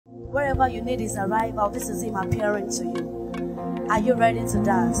Wherever you need his arrival, this is him appearing to you. Are you ready to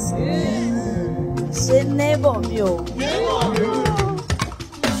dance? Say neighbor, you.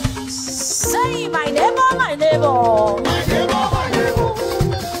 Say my neighbor, my neighbor. My neighbor, my neighbor.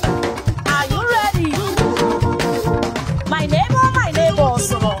 Are you ready? My neighbor, my neighbor.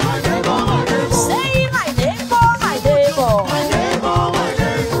 So. My neighbor, my neighbor. Say my neighbor, my neighbor. My neighbor, my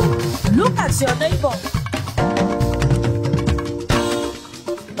neighbor. Look at your neighbor.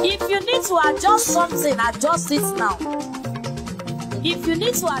 If you need to adjust something, adjust it now. If you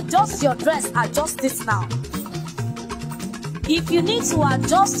need to adjust your dress, adjust it now. If you need to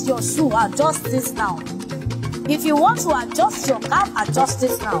adjust your shoe, adjust this now. If you want to adjust your cap, adjust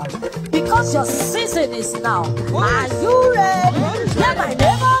it now. Because your season is now. Are you ready? Yeah,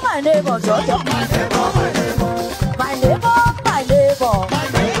 my neighbor, Jojo. My neighbor, my neighbor. My neighbor, my neighbor.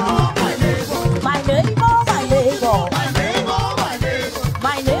 My neighbor, my neighbor. My neighbor, my neighbor.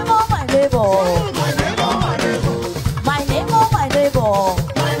 My neighbor, my neighbor. My neighbor, my neighbor. My neighbor, my neighbor. My neighbor, my neighbor.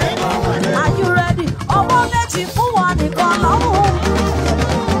 My neighbor, my neighbor. Are you ready? Ọmọ méjì fún wọn nìkan lọ́wọ́.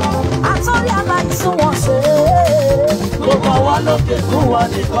 Àtọ́rí aláìsùn wọn ṣe é. Gbogbo wa lókè fún wa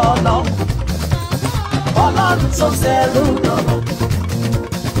nìkan lọ. Ọlọ́run tó ṣẹrú lọ́wọ́.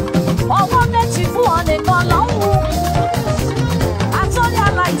 Ọmọ méjì fún wọn nìkan lọ́wọ́. Àtọ́rí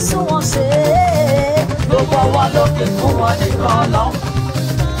aláìsùn wọn ṣe é. Gbogbo wa lókè fún wa nìkan lọ.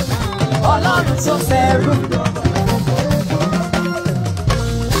 Ọlọ́run tó ṣẹrú lọ́wọ́.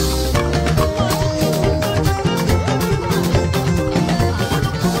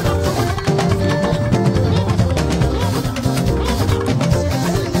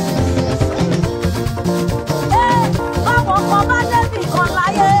 Báwọn kan bá débì kan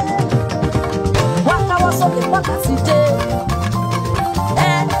láyé, wá káwọ́ sókè wákàtí dé.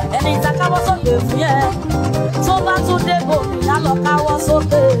 Ẹni ìta káwọ́ sókè fún yẹn, tó bá tún dé bòmí á lọ káwọ́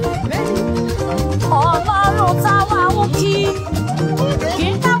sókè. Ọlọ́run táwa ń kí, kì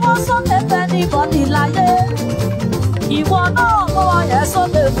í káwọ́ sókè fẹ́ ní bọ́dì láyé. Ìwọ náà mọ́ yẹn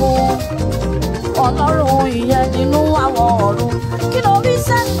sókè fún Ọlọ́run ìyẹn nínú àwọn ọ̀run. Kí ló rí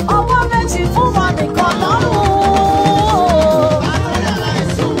sẹ́? Ọwọ́ méjì fún wọn nìkan lọ́rùn.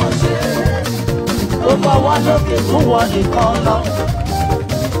 Gbogbo wa lókè fún wọn nìkan lọ.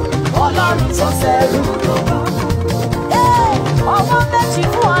 Ọlọ́run tó ṣẹrú lọ́wọ́. Ọwọ́ méjì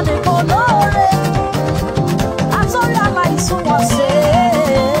fún wọn nìkan lóore. Àtọ́rí aláìsùn wọn ṣe é.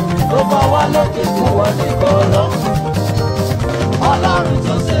 Gbogbo wa lókè fún wọn nìkan lọ. Ọlọ́run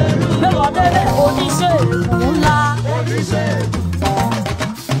tó ṣẹrú. Bẹ́wọ̀n délé oníṣègùn ńlá.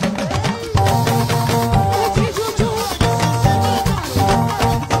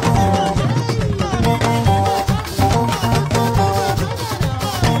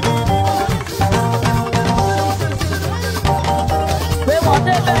 Bẹ́wọ̀n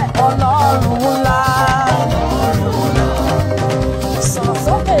délé Ọlọ́run ńlá. Sọ̀rọ̀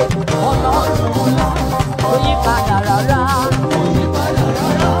sókè Ọlọ́run ńlá. Kò yí padà rárá.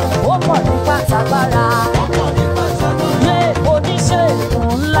 Ó pọ̀ ní pátágbára. Yé oníṣègùn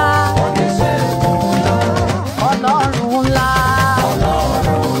ńlá. Ọlọ́run ńlá.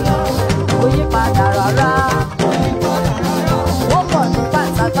 Kò yí padà rárá. Ó pọ̀ ní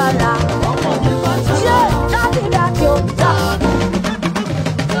pátágbára. Yé dábìdábì ó dá.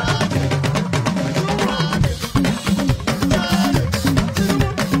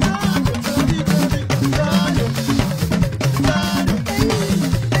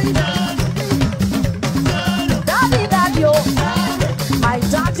 Daddy, daddy, oh, my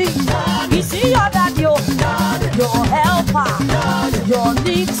daddy, is he your daddy, oh, your helper, your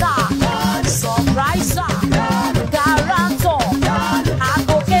leader, surpriser, guarantor,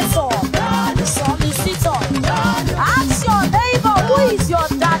 advocator, solicitor. Ask your neighbor, who is your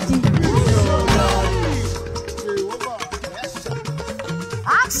daddy?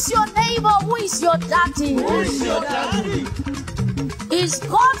 Ask your neighbor, who is your daddy? Is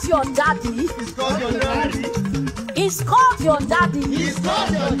God your daddy? Is God your daddy?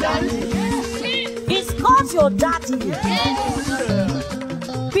 Is God your daddy?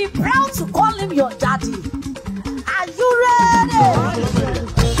 Be proud to call him your daddy. Are you ready?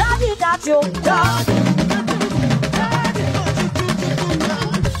 Daddy, daddy, oh, daddy.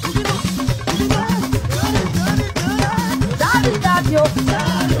 Daddy, daddy, oh,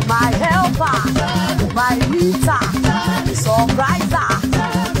 my helper, my leader, surpriser,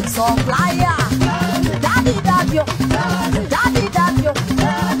 supplier. Daddy, daddy, oh, daddy, daddy, oh,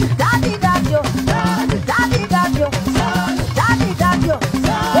 daddy, daddy, oh, daddy, daddy, oh, daddy, daddy, oh.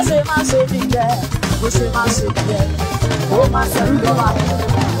 Bó ṣe máa ṣe nìyẹn, bó ṣe máa ṣe nìyẹn. Ó máa ṣẹ̀rú lọ́wọ́,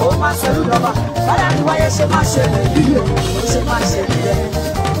 ó máa ṣẹ̀rú lọ́wọ́. Báyà ni wáyé ṣe máa ṣe nìyẹn, bó ṣe máa ṣe nìyẹn.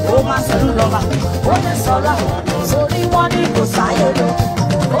 Ó máa sọ̀rọ̀ lọ́ba ó lè sọ̀rọ̀ sórí wọn ní kò sáyé lọ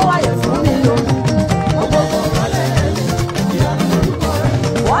ó wáyé fún mi lọ.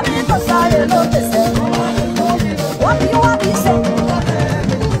 Wọ́n ní kò sáyé ló tẹ̀sẹ̀ wọ́n bí sẹ́.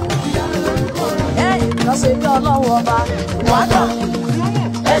 Lọ ṣe bí ọlọ́wọ́ ọba wàdà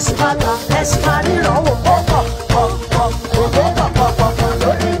ẹ̀sìn máa ta ẹ̀sìn máa ríran wò pọ̀pọ̀ ògbó pọ̀pọ̀pọ̀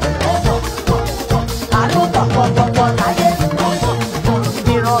lórí àánú pọ̀pọ̀pọ̀ láyé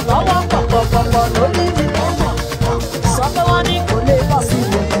ìrànlọ́wọ́ pọ̀pọ̀pọ̀ lórí sọ pé wọ́n ní kò lè bọ̀ sí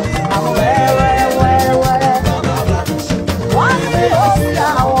i àwọn wẹ́rẹ́wẹ́rẹ́ wọ́n ní ó fi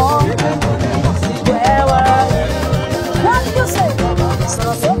àwọn wẹ́rẹ́wẹ́rẹ́ wọ́n ní kò ṣe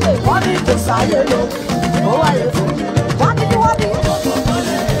sọ̀rọ̀ sókè wọ́n ní kò sáyé lọ ó wáyé fún wọ́n ní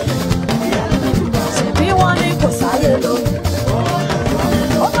ṣèbí wọ́n ní kò sáyé lọ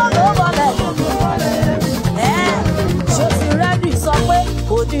ó tó ló bọ̀lẹ̀ ṣó ti rẹ́dì sọ pé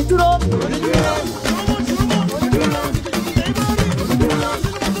kò ní dúró.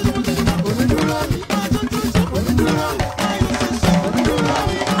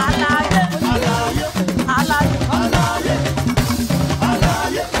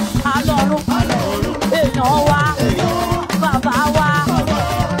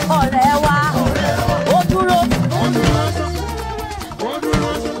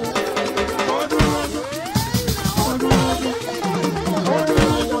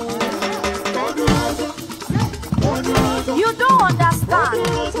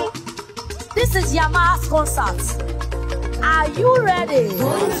 Yamaha's concert. Are you ready?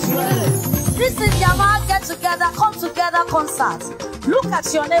 This is Yamaha Get Together, Come Together concert. Look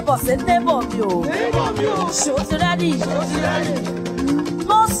at your neighbor, say neighbor you. Show to ready.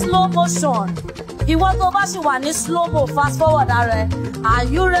 No slow motion. You want to bash you one slow mo, fast forward. Are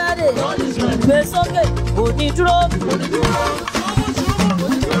you ready? It's okay. Oniduro.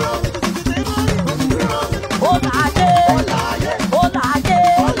 Olade. Olade.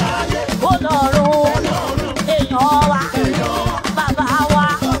 Ọlọ́run èèyàn wa bàbá wa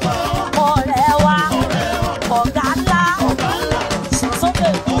ọ̀rẹ́ wa ọ̀gá ńlá sókè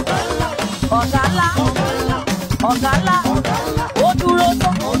ọ̀gá ńlá ó dúró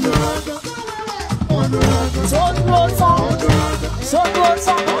tán tó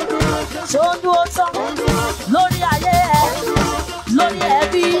dúró tán lórí ayé ẹ lórí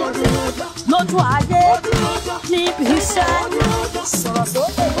ẹbí lójú ayé níbi iṣẹ́ sọ̀rọ̀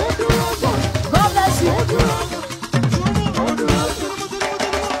sókè. God bless you.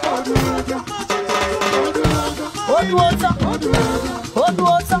 Odu ota.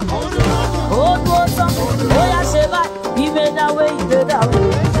 Oya ṣe báyìí. He made that way. He made that way.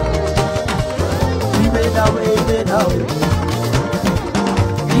 He made that way. He made that way.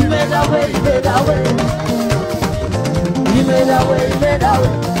 He made that way. He made that way. He made that way. He made that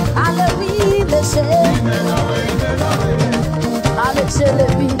way. Hallelujah. He made that way. He made that way.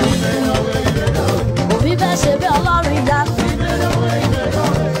 Òbí bẹ́ẹ̀ ṣe bí ọlọ́run ìyá.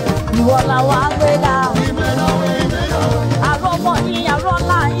 Ìwọ làwọn agbéga. Àrọ́ ọmọ yín, àrọ́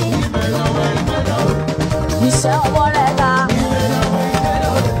ńlá yín. Iṣẹ́ ọwọ́ rẹ̀ ga.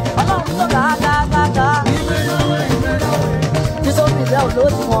 Ọlọ́run tó ga. Nítorí ìbẹ́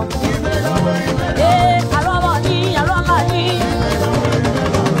olóòtú wọn. Àrọ́ ọmọ yín, àrọ́ ńlá yín.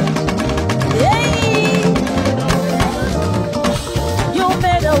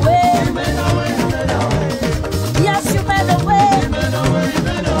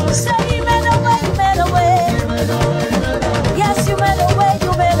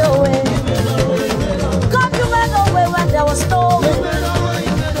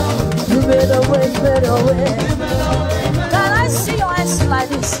 Can I see your hands like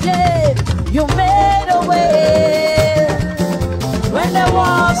this? Yeah, you made a way when there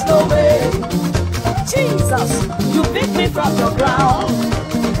was no way. Jesus, you picked me from the ground.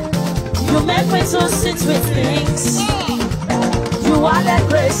 You made me to sit with kings. You added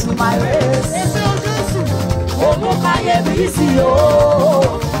grace to my race. Oh,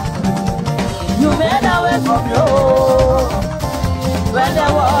 you made a way from you when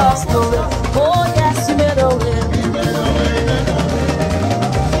there was no way. Oh yes, you made a way.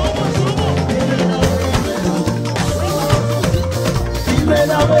 You made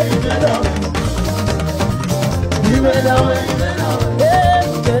a way. You made a way. Yeah,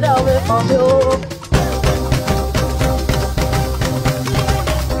 you made a way from you.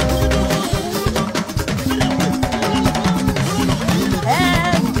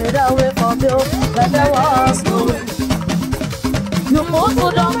 And you made a way from you when there was no way. You put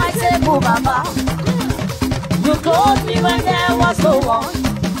food on my table, Baba. You clothed me when there was no one.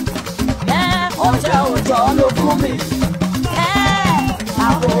 Ojo, look for me.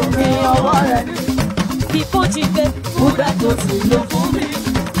 I will be kó jíde. Fúdà tó ti lò fún mi.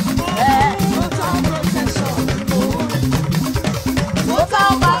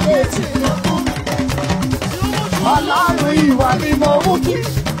 Total package ló fún mi. Ọlọ́run ìwọ ni mo mú kí.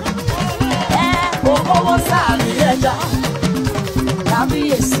 Mo kọ́wọ́ sáàmì ẹja.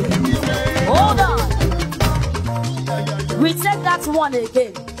 Kábíyèsí. Hold on. We take that one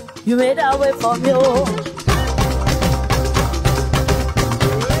again. You made a way for me, oh.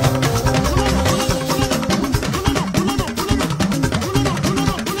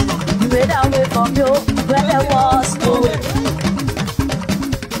 You made a way for me, oh, where there was no way.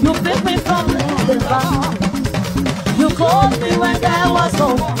 You picked me from the ground. You called me when there was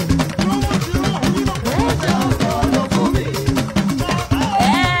no one.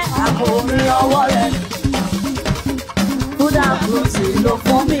 Àkòrí ọwọ́ rẹ̀ Fúdà tó ti lò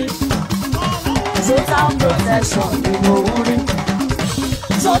fún mi. Total protection ni mo rí.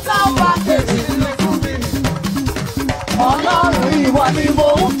 Total package ló fún mi. Ọlọ́run ìwọ ni mo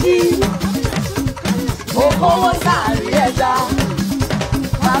mú kí. Mo kọ́wọ́ sáàmì ẹja.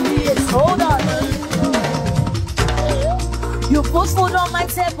 Kábíyèsí, hold on. You put food on my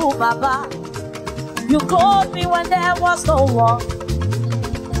table, Baba. You called me when there was no one.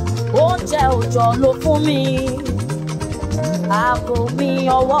 Oúnjẹ òjò ló fún mi. Àpò mi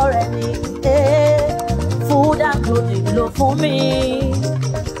ọwọ́ rẹ̀ ni. Food and clothing ló fún mi.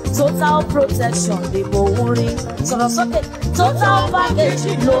 Total protection ni mo ń rí. Sọ̀rọ̀ sókè. Total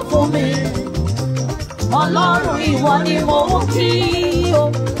package ló fún mi. Ọlọ́run ìwọ ni mo mú kí o.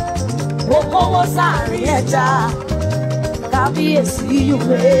 Mo kówó sáàrin ẹja. Kábíyèsí you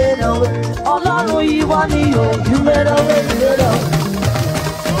made a way. Ọlọ́run ìwọ ni o. You made a way, you made a way.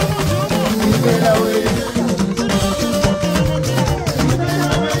 You made a way.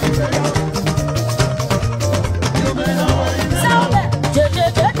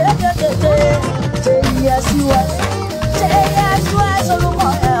 Yes, you are. Yes, you are. So look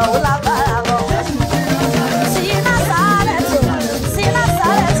on the whole lot. See Nazareth. See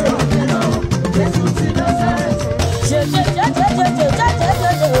Nazareth.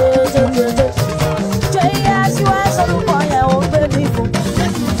 Yes, you are. So look on the whole baby.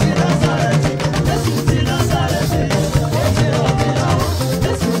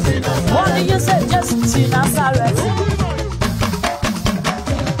 What do you say? Just see Nazareth.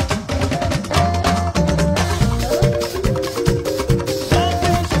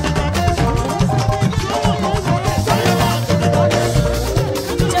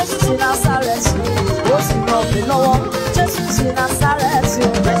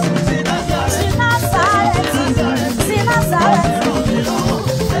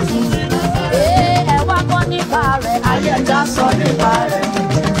 Sọ nípa rẹ̀,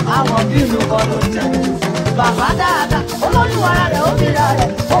 àwọn bínú bọ́lú jẹ́. Bàbá dáadáa, olólùwà rẹ̀, òmìnira rẹ̀,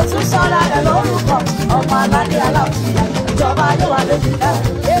 ó tún sọ́ra rẹ̀ lórúkọ. Ọmọ aládé aláfíà, ìjọba yóò wà lójú ẹ̀.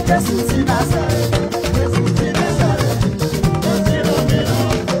 Jésù ti Násárẹ́tì, Jésù ti Násárẹ́tì,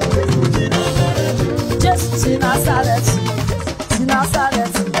 Jésù ti Násárẹ́tì, ti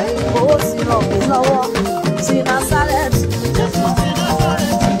Násárẹ́tì, ó sì ràn mí lọ́wọ́. Ti Násárẹ́tì, Jésù ti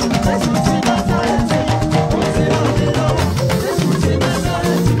Násárẹ́tì, Jésù ti Násárẹ́tì.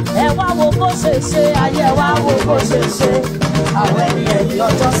 Bó ṣe ṣe ayé wa wo bó ṣe ṣe àwọn ẹni ẹ̀yìn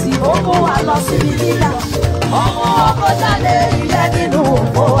ọjọ́ sí ó kó wa lọ síbi gíga ọmọ ọkọ jáde ilé nínú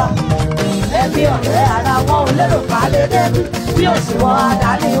òpó wa ẹbí ọ̀rẹ́ ara wọn ò lérò pa lè débi bí òṣùwọ̀n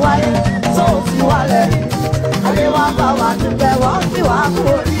adarí wáyé tó fi wá lẹ́rìí ayé wa bá wa dúpẹ́ wọ́n fi wá kú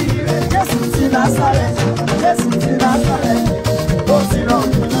oríire Jésù ti Násárẹ́tì Jésù ti Násárẹ́tì ó ti ràn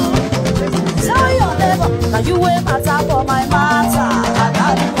mí lọ. Tell your neighbor na you wey matter for my matter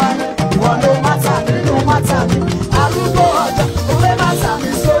adarí wáyé. No matter me, no matter me. Arúgbó ọjọ́, òwe matter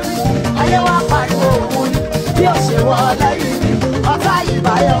mi sórí. Ayé wa pariwo òun ni, bí ó ṣe wọ lẹ́yìn mi. Ọ̀tá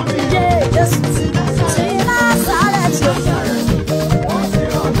ìbáyọ̀ mi dé. Jésù ti Násárẹ́tì. Ti Násárẹ́tì.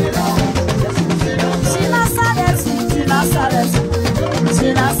 Ti Násárẹ́tì. Ti Násárẹ́tì. Ti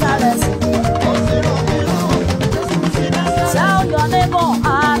Násárẹ́tì. Tell your neighbor,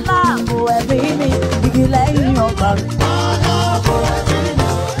 aláàbò ẹ̀mí mi, igi lẹ́yìn ọgbà mi.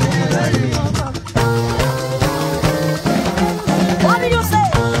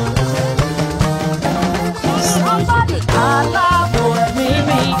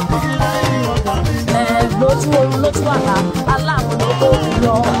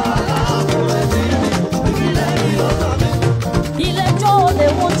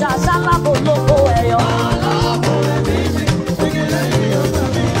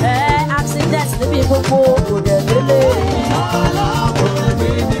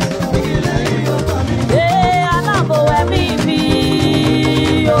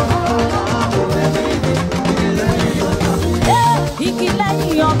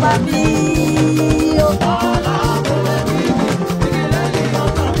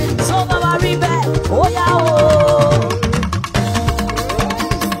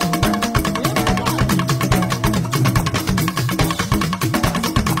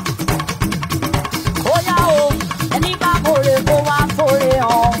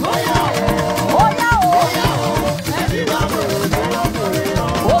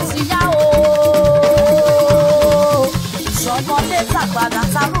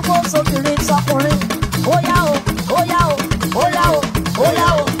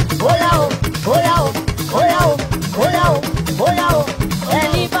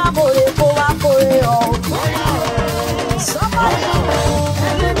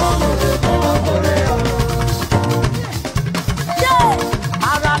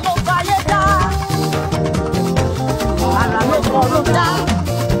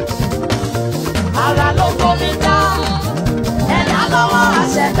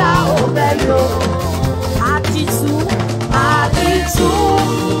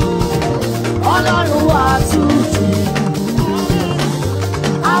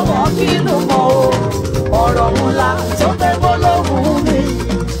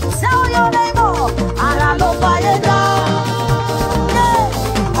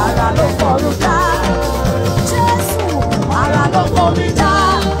 omi dá.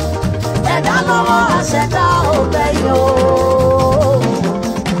 Ẹ̀dá lọ́wọ́ àṣẹ̀dá òbẹ̀ yóò.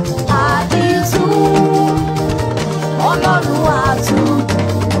 Àdìtú Ọlọ́run àtú.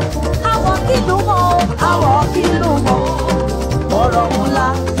 Àwọn kìlú mọ́, àwọn kìlú mọ́. Ọ̀rọ̀ ńlá.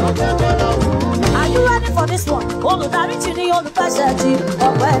 Are you ready for this one? Olùdarí ti ní olùfẹsẹ̀ ti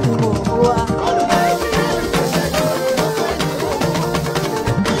ọ̀pẹ́ ni mo wá.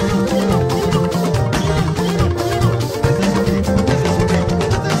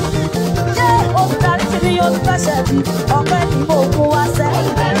 Olùdarí ti ní olùfẹsẹ̀ ti ọ̀pẹ́ ni mo wá sẹ́.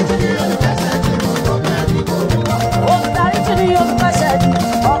 Olùdarí ti ní olùfẹsẹ̀ ti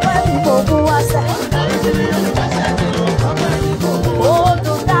ọ̀pẹ́ ni mo wá sẹ́. Olùdarí ti ní olùfẹsẹ̀ ti ọ̀pẹ́ ni mo wá.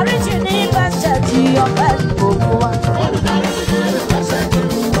 Olùdarí ti ní olùfẹsẹ̀ ti ọ̀pẹ́ ni mo wá.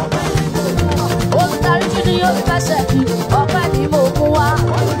 Olùdarí ti ní olùfẹsẹ̀ ti ọ̀pẹ́ ni mo wá.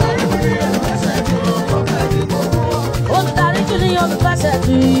 Olùdarí ti ní olùfẹsẹ̀ ti ọ̀pẹ́ ni mo wá. Olùdarí ti ní olùfẹsẹ̀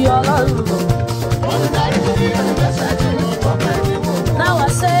ti Ọlọ́run. Now I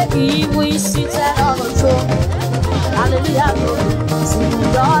say he will sit on the throne. Hallelujah, sing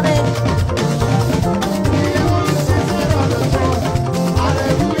your name.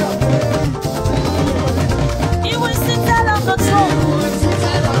 He will sit on the throne.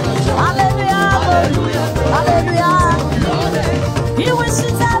 Hallelujah, hallelujah. He will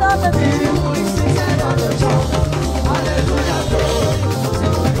sit on the throne.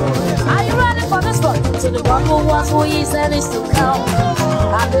 Are you ready for this one? To the one who was, who is, and is to come.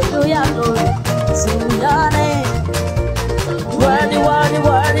 Hallelujah, glory to your name. Worthy, worthy,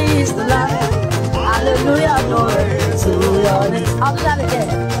 worthy is the Lamb. Hallelujah, glory to your name. I'll do that again.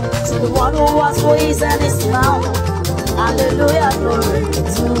 To the one who was, who is, and is to come. Hallelujah, glory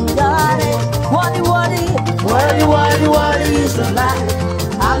to your name. Worthy, worthy, worthy, worthy, worthy is the Lamb.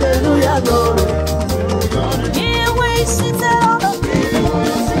 Hallelujah, glory. Here we sit on the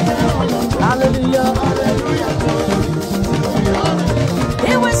hallelujah, hallelujah.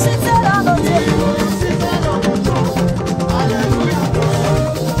 He will sit on the table.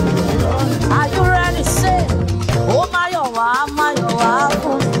 Are you ready? Say, oh my, oh my,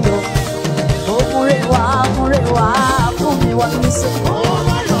 oh Murewa, what we say? Oh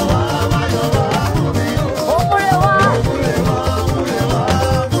my, oh Murewa.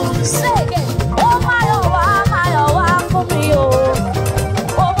 Say again, oh my, oh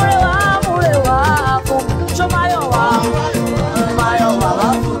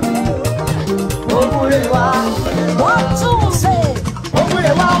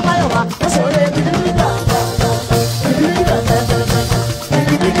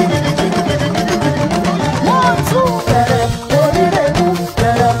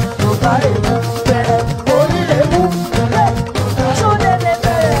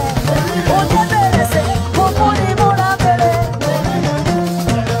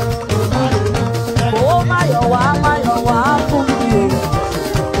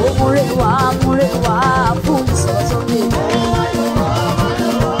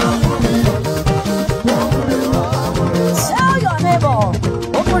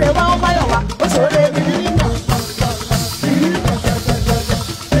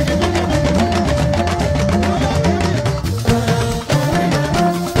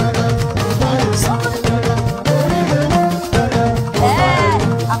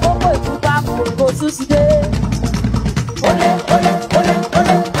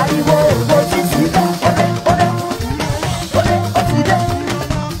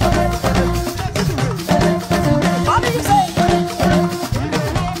What do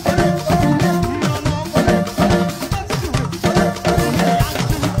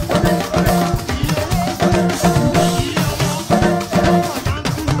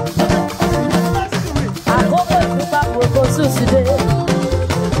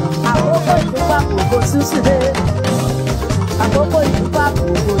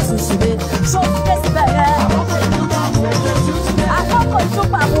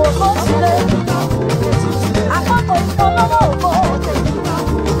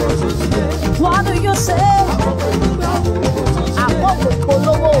you say?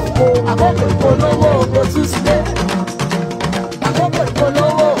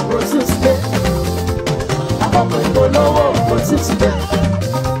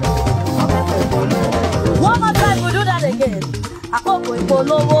 One more time, we'll do that again.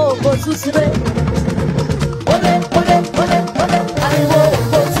 Ole, ole, ole, ole, ariwo,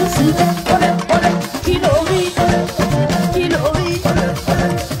 otuside, ole, ole, kilowi,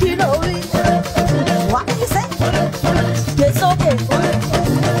 kilowi. What do you say? It's okay.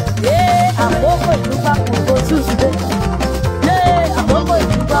 Yeah, àkókò ìlú papọ̀ otuside. Yeah, àkókò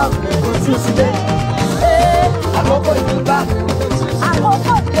ìlú papọ̀ otuside. Yeah, àkókò ìlú papọ̀ otuside.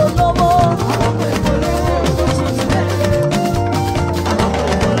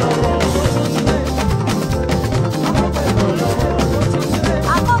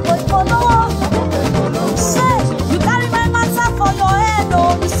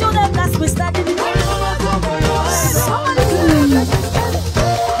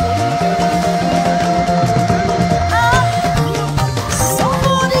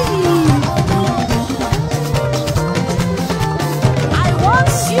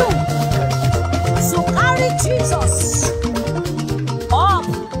 you to carry Jesus up,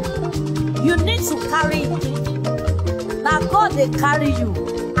 you need to carry him. Now God they carry you.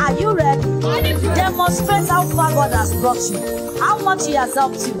 Are you ready? Demonstrate how far God has brought you, how much he has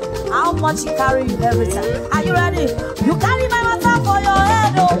helped you, how much he carry you every time. Are you ready? You carry my matter for your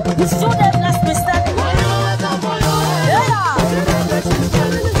head, oh. You still dey bless me steady. Yeah.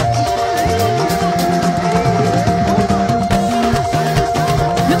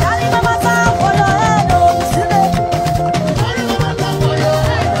 You carry my matter for your head, oh. You still dey.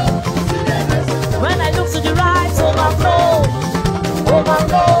 When I look to the right, overflow,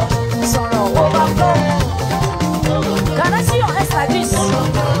 overflow, sorrow, overflow. Can I see your hands like this?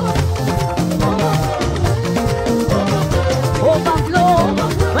 Overflow.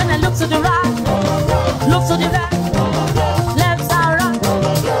 When I look to the right, look to the left, left and right.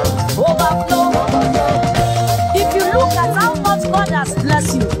 Overflow. If you look at how much God has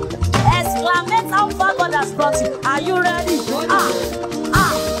blessed you, exclamate how far God has brought you. Are you ready?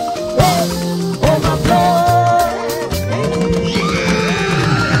 Hey. Overflow.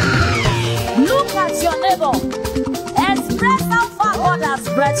 Look at your neighbor. Express how far God has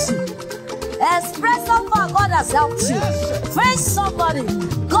brought you. Express how far God has helped you. Face somebody.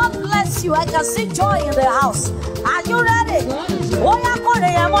 God bless you. I can see joy in the house. Are you ready?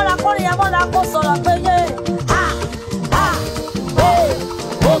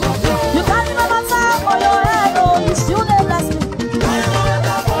 You can't even matter for your head. Oh, you still dey bless me.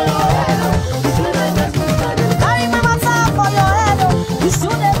 Carry my matter for your head. Oh, you still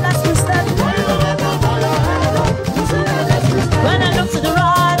dey bless me steady. When I look to the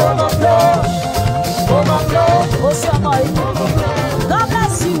right, overflow. Overflow, oh somebody. God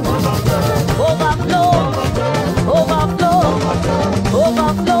bless you. Overflow, overflow,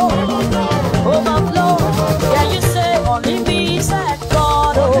 overflow, overflow. Yeah, you say only me said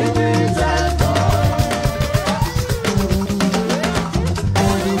God.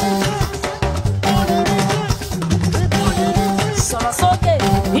 So it's okay,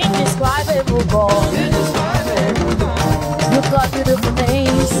 indescribable God. You've got beautiful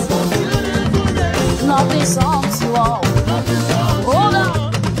things. Nothing songs you all. Hold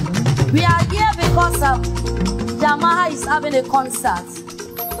on. We are here because Yamaha is having a concert.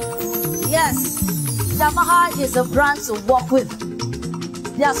 Yes, Yamaha is a brand to work with.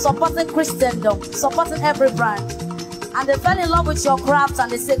 They are supporting Christendom, supporting every brand. And they fell in love with your craft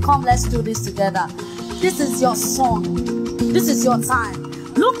and they say, come, let's do this together. This is your song. This is your time.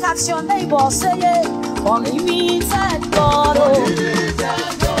 Look at your neighbor, say it. Only me said God.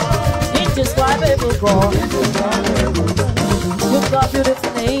 Indescribable God. You've got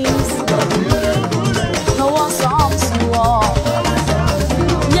beautiful names. No one sums you all.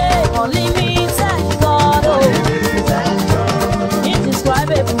 Yeah, only me thank God.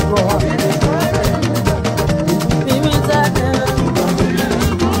 Indescribable God. Even that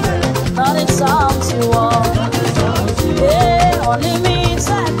nothing sums you all. Yeah, only me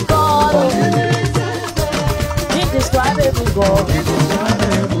thank God. Indescribable God.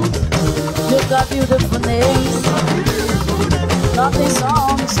 You've got beautiful names. Nothing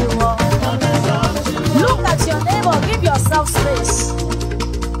songs you all. Look at your neighbor, give yourself space.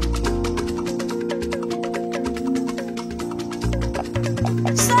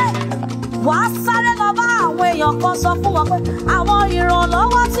 Say, wàá sáré lọ bá àwọn èèyàn kan sọ fún wọn pé àwọn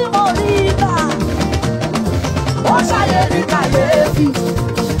ìrànlọ́wọ́ tí mo rí gbà. Wọ́n ṣàyè ní kàyéfì.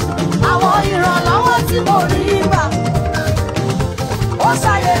 Àwọn ìrànlọ́wọ́ tí mo rí gbà. Wọ́n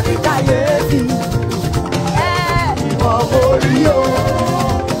ṣàyè ní kàyéfì. Ìwọ orí o,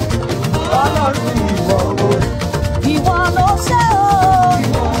 Ọlọ́run ìwọ orí. Ìwọ ló ṣe o.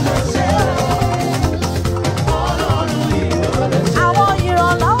 Ọlọ́run ìwọ ló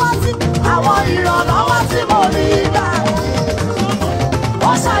ṣe. Àwọn ìrànlọ́wọ́ tí mo rí gbà.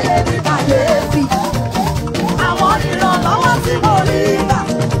 Wọ́n ṣàyè ní kàyéfì. Àwọn ìrànlọ́wọ́ tí mo rí gbà.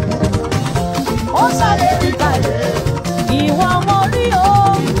 Wọ́n ṣàyè ní kàyéfì. Ìwọ mo rí o.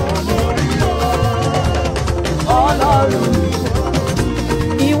 Ọlọ́run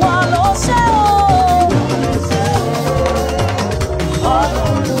ìwọ ló ṣe o.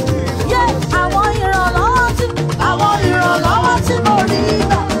 Ọlọ́run yẹ àwọn ìrànlọ́wọ́ tí mo rí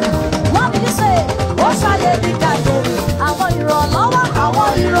gbà. Wọ́n mi ṣe ó ṣàyè ní kàyé. Àwọn ìrànlọ́wọ́ tí mo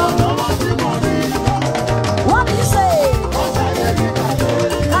rí gbà. Wọ́n mi ṣe ó ṣàyè ní kàyé.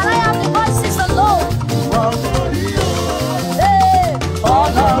 Can I have the voices alone?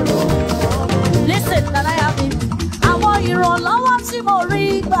 Ọlọ́run. Listen, can I have it? Àwọn ìrànlọ́wọ́ tí mo rí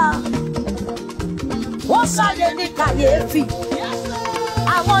gbà. Wọ́n ṣàyè ní kàyéfì.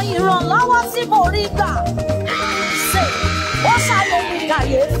 Àwọn ìrànlọ́wọ́ tí mo rí gbà. Wọ́n ṣàyè ní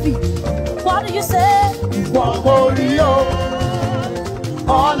kàyéfì. you say? Ìwọ mo rí o,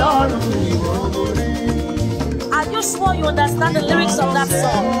 Ọlọ́run ìwọ mo rí. Are you sure you understand the lyrics of that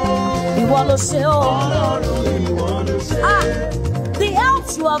song? Ìwọ ló ṣe o. Ọlọ́run ìwọ ló ṣe. The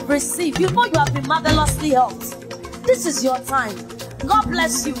health you have received, you know you have been marvelously helped. This is your time. God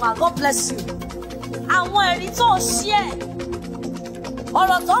bless you, ma. God bless you. Àwọn ẹ̀rí tó ṣe ẹ̀,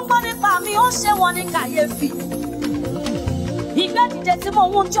 ọ̀rọ̀ tó ń gbọ́ nípa mi ó ṣe wọn ní kàyéfì. Ìgbẹ́dìde tí mo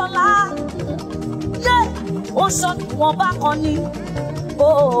ń jọlá, yé, ó sọ wọn bá kan ní.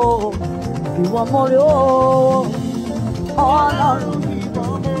 Ìwọ mo rí o, Ọlọ́run.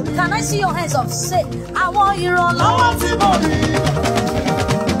 Can I see your hands up? Say, àwọn ìrànlọ́wọ́ Àwọn tí mo rí,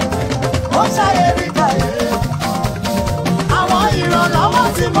 ó ṣàyè rí kàyé. Àwọn ìrànlọ́wọ́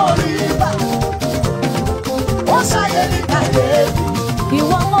tí mo rí gbà, ó ṣàyè rí kàyé.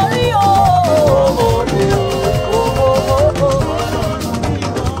 ìwọ mo rí o.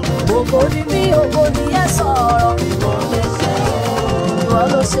 Ògo ni mí, ògo ni ẹ sọ̀rọ̀. Ìwọ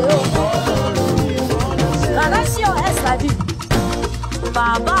ló ṣe o. Can I see your hands like this?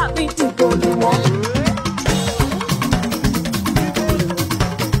 Bàbá mi dìbò ni wọ́n.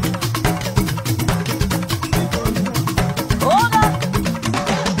 Hold on.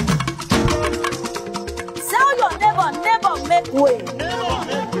 Tell your neighbor, neighbor, make way.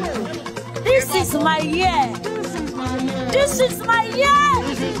 This is my year. This is my year.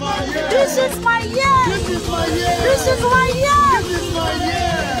 This is my year. This is my year.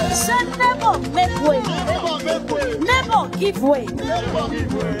 Say neighbor, make way. Neighbor, give way.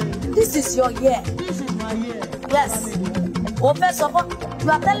 This is your year. Yes. You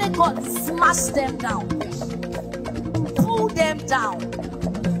are telling God, smash them down. Pull them down.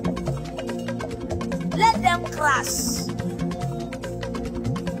 Let them crash.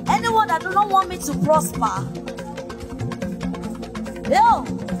 Anyone that do not want me to prosper. Yo,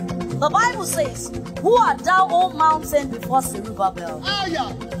 the Bible says, who art thou, O mountain, before Zerubbabel?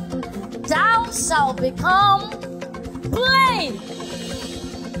 Thou shalt become plain.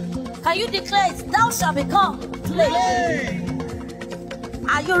 Can you declare it? Thou shalt become plain.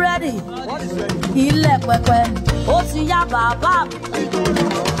 Are you ready? What is ready? Ilẹ̀ pẹpẹ, ó ti yá bàbá mi.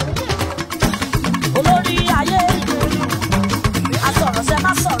 Olórí ayé, asọ̀rọ̀ṣẹ́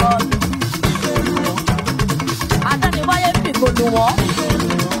má sọ̀rọ̀. Adániwáyé mi kò lù wọ́n.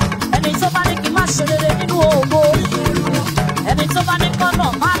 Ẹni tó bá ní kí n má ṣe rere nínú ògo. Ẹni tó bá ní kọ́nà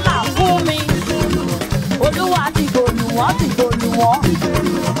má là fún mi. Olúwa dìgbò lù wọ́n, dìgbò lù wọ́n.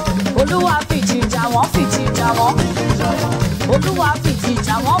 Olúwa fìjì jà wọ́n, fìjì jà wọ́n. Olúwa fìjì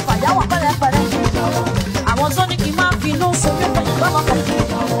jà wọ́n, fàyà wọ́n pẹ́rẹ́pẹ́rẹ́. Àwọn tó ní kí n má finú sórí pẹ̀lú gbọ́mọkọ̀.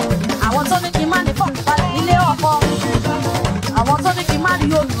 Àwọn tó ní kí n má ní fọ̀kànbalẹ̀ nílé ọkọ. Àwọn tó ní kí n má rí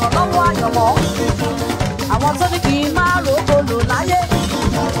olùrànlọ́wọ́ àyànmọ́. Àwọn tó ní kí n má rògbòlò láyé.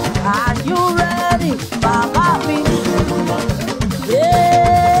 Are you ready? Bàbá mi.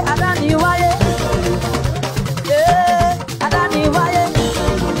 Adániwáyé. Adániwáyé.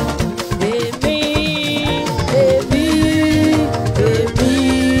 Èmi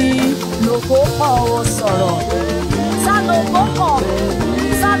lòkó kọ̀ ó sọ̀rọ̀. Sá lòkó kọ̀.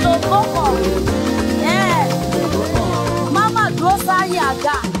 Má dúró sáyé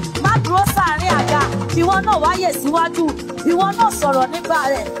àga. Má dúró sáàrin àga. Ìwọ náà wáyè síwájú. Ìwọ náà sọ̀rọ̀ nípa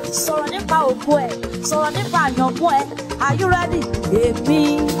rẹ̀. Sọ̀rọ̀ nípa ògo ẹ̀. Sọ̀rọ̀ nípa àyànmọ́ ẹ̀. Are you ready?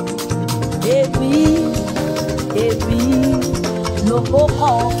 Èmi lòkó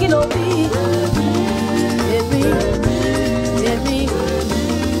kọ̀ kí ló rí? Èmi.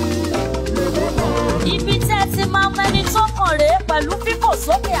 Ibi tẹ́ ti máa mẹ́ni tó kàn rèé pẹ̀lú fífò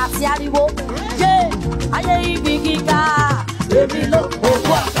sókè àti ariwo. Yé ayé ibi gíga. Èmi ló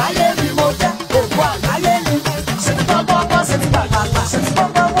ògo àgbáyé ni mo jẹ́. Ògo àgbáyé ni. Ṣé ti gbọ́ngbọ́ngbọ́, ṣé ti gbàgbàgbà, ṣé ti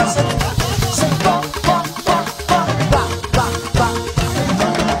gbọ́ngbọ́ngbọ́, ṣé ti gbọ́ngbọ́ngbà.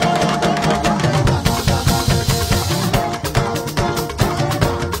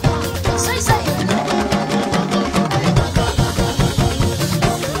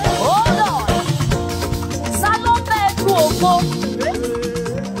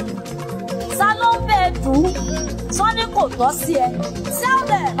 Kò tọ́ sí ẹ,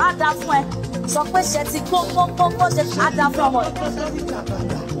 sẹ́ọ̀lẹ̀ má dá fún ẹ, sọ pé ṣe ti gbóngbóngbóngbó ṣe á dá fún ọmọ yìí,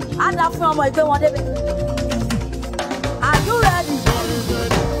 á dá fún ọmọ ìgbé wọn débẹ̀. Are you ready?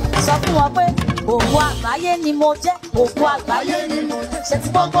 Sọ fún wọn pé ògo àgbáyé ni mo jẹ́, ògo àgbáyé ni mo jẹ́, ṣe ti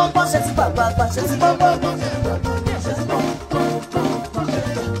gbóngbóngbó ṣe ti gbàgbàgbà ṣe ti gbóngbóngbó.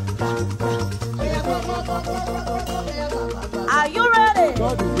 Are you ready?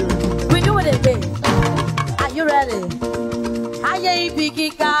 We do it again. Are you ready? Ayé ibi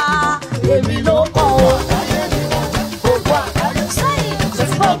gíga, èmi ló kọ̀ ọ́. Ògo àgbáyé sẹ́yìn, ṣe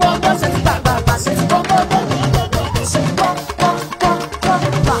ti gbọ́ngbọ́ngbọ́, ṣe ti gbàgbàgbà.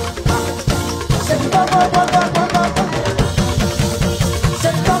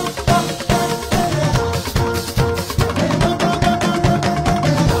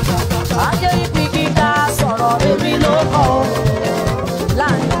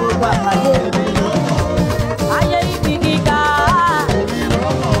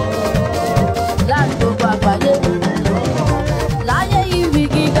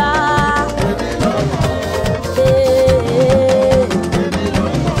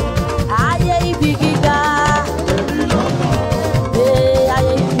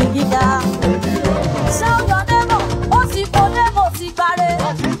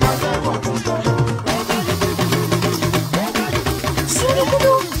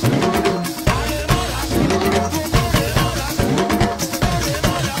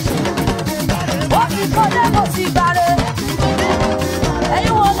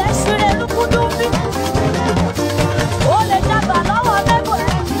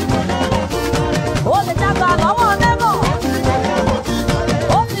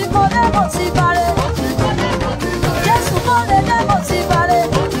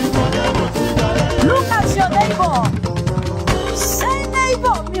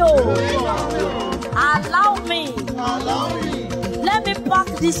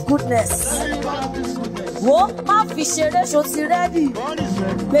 this goodness. Wo má fi ṣeré ṣo ti ready.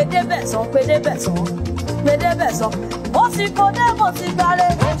 Gbede besan, gbede besan, gbede besan. Ó ti kode mo ti gbare.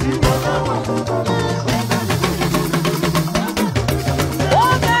 Ó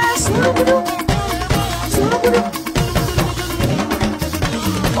bẹ ṣurugudu, ṣurugudu.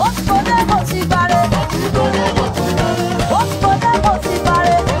 Ó ti kode mo ti gbare. Ó ti kode mo ti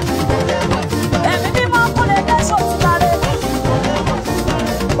gbare. Ẹ̀mí mímọ́ kò lè dé ṣo ti gbare.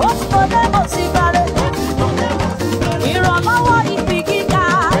 Ó ti kode mo ti gbare. Ìrànlọ́wọ́ ibi gíga,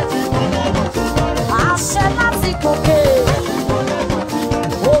 àṣẹ láti gòkè,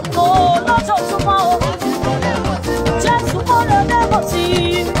 ògo lójoojúmọ́ o. Jésù kò lè dé mo ti,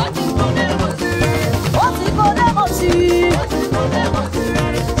 ó ti kò dé mo ti,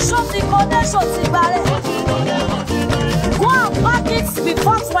 ṣó ti kò dé ṣó ti gbàrẹ́. Go and pack it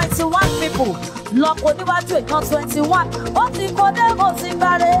before 21 people. Lọ́kọ̀ níwájú èèyàn 21, ó ti kò dé mo ti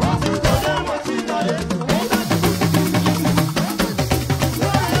gbàrẹ́.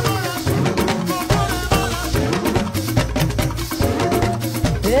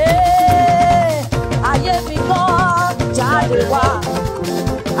 Ayé mi gbọ́ jáde wá,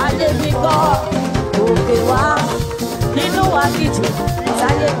 ayé mi gbọ́ òkè wá, nínú aginjù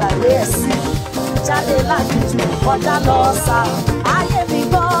táyé gbàgbé ẹ̀sìn, jáde láginjù kọjá lọ sá. Ayé mi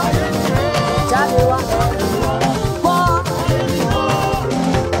gbọ́ jáde wá, gbọ́.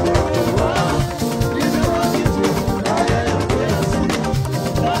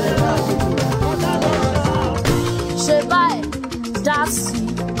 Ṣe báyìí dá sí,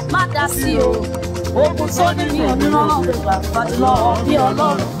 má dá sí o. Ogun tó ní mi ò ní rán gbègbà fàdúrà bí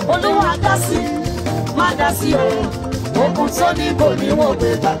Ọlọ́run. Olúwa dá sí, má dá sí o. Ogun tó ní kò ní wò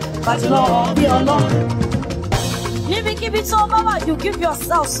gbègbà fàdúrà bí Ọlọ́run. Níbikíbi tó bá wà, you give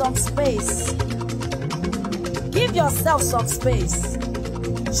yourself some space. Give yourself some space.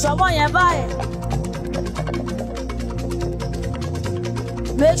 Ṣọwọ́ yẹn báyìí.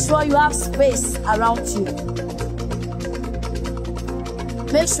 Make sure you have space around you.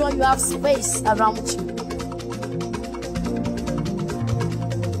 Make sure you have space around you.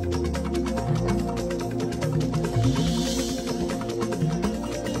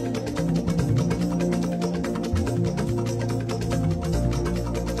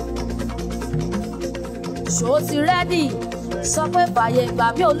 Ṣó ti ready? Sọ pé fàyè gbà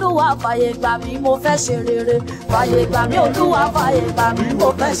mí Olúwa, fàyè gbà mí mo fẹ́ ṣe rere. Fàyè gbà mí Olúwa, fàyè gbà mí mo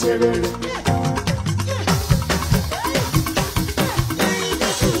fẹ́ ṣe rere.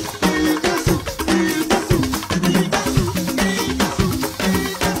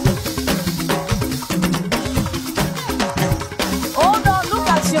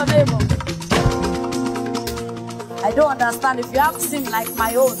 I don't understand. If you have sim like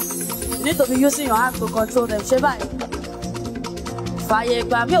my own, you need to be using your hands to control them. Ṣé báyìí? Fàyè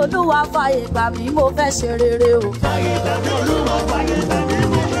gbà mí Olúwa, fàyè gbà mí mo fẹ́ ṣe rere o. Fàyè gbà mí Olúwa, fàyè gbà mí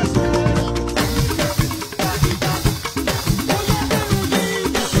mo fẹ́ ṣe rere.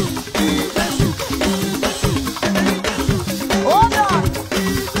 Hold on,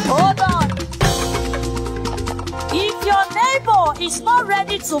 hold on. If your neighbor is not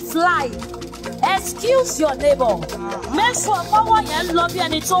ready to fly, excuse your neighbor. Make sure power yẹn lọ bí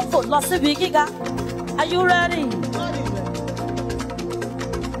ẹni tó ń fò lọ síbi gíga. Are you ready?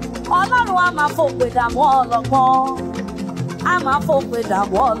 Ọlọ́run á máa fòpè dààmú ọlọ́gbọ́n. Á máa fòpè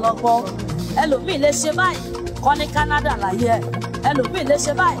dààmú ọlọ́gbọ́n. Ẹlòmíì lè ṣe báyìí kọ́ ní Canada láyé ẹ̀. Ẹlòmíì lè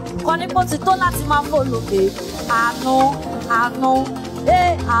ṣe báyìí kọ́ ní bó ti tó láti máa fò lókè. Àánú, àánú,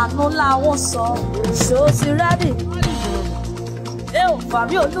 àánú làwọn sọ. Ṣó ti ready?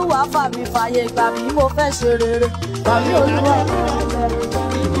 Fàmí Olúwa, fàmí fàyè gbà mí mo fẹ́ ṣe rere. Fàmí Olúwa.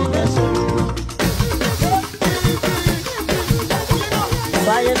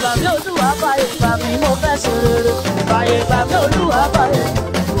 Fàyè gbà mí Olúwa, fàyè gbà mí mo fẹ́ ṣe rere. Fàyè gbà mí Olúwa, fàyè.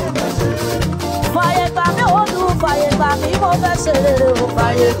 Fàyè gbà mí Olúwa, fàyè gbà mí mo fẹ́ ṣe rere.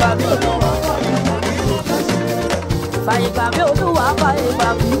 Fàyè gbà mí Olúwa, fàyè gbà mí Olúwa, fàyè gbà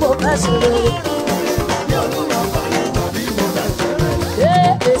mí mo fẹ́ ṣe rere.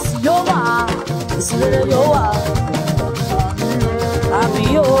 Èsì yóò wà, èsì rere yóò wà. Àmì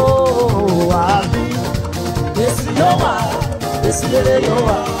yóò wà. Èsì yóò wà, èsì rere yóò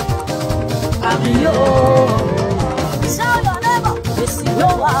wà. Àmì yóò. Show your neighbor. Èsì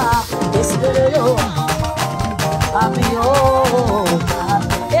yóò wà, èsì rere yóò wà. Àmì yóò.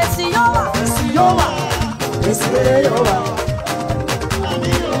 Èsì yóò wà, èsì yóò wà. Èsì rere yóò wà.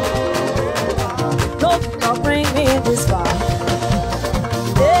 Àmì yóò. Don't bring me this far.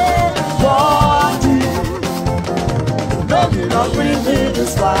 God, no, you don't bring me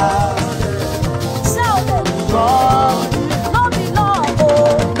this far. God, no, me no,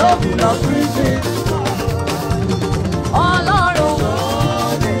 oh.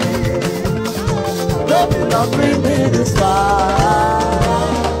 Lord bring me this far.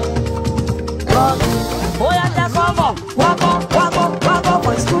 Oh yeah, just one more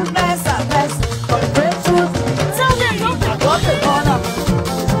for His goodness and mercy, for the breakthrough. Tell me, God the runner,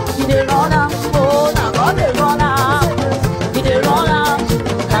 He the runner, oh now God the runner, He the runner,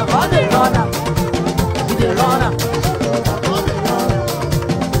 now God the runner, He the runner.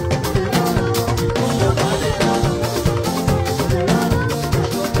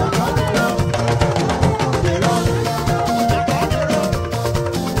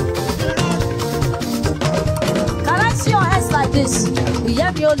 This,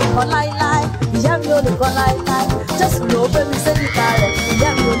 yeah, me only call lie. Yeah, me only call lie. Just blow baby, say the car.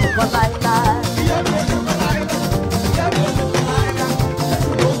 Yeah, me only call lie.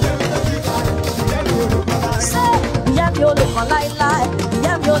 Say, yeah, me only call lie.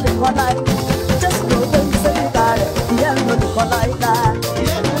 Yeah, me only call lie. Just blow baby, say the car. Yeah, me only call lie.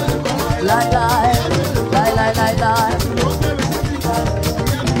 Lie.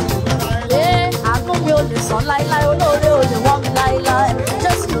 Mi ò lè sàn láíláí, olóore ò lè wọ́n mi láíláí.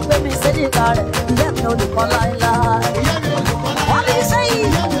 Jésù ló gbé mi sédì kárẹ̀, ìyá mi ò lè kọ́ láíláí. Wọ́n ní sẹ́yìn.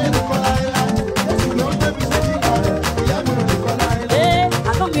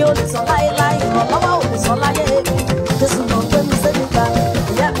 Àánú mi ò lè sàn láíláí, ìrànlọ́wọ́ ò lè sàn láyé mi. Jésù ló gbé mi sédì kárẹ̀,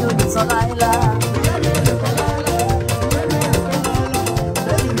 ìyá mi ò lè sàn láíláí.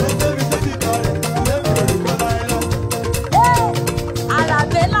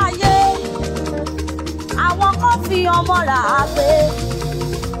 Fi ọmọ rà á pé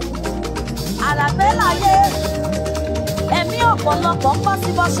àràgbé láyé ẹ̀mí ọ̀pọ̀lọpọ̀ kọ́ sí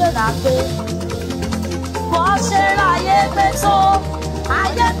bọ́ ṣe rà pé bọ́ ṣe ráyé gbé tó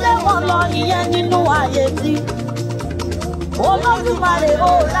ayé gbé wọn lọ ìyẹn nínú ayé bí Olódùmarè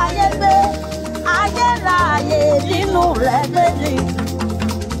ó ráyé gbé ayé ráyé nínú rẹ̀ gbé ni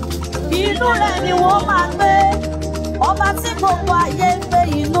inú rẹ̀ ni wọ́n máa gbé ọba tí gbogbo ayé gbé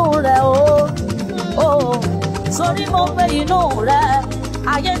inú rẹ̀ o. Torí mo gbé inú rẹ̀,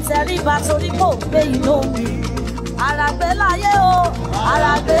 ayé tẹríba torí mo gbé inú mi. Àràgbé láyé o,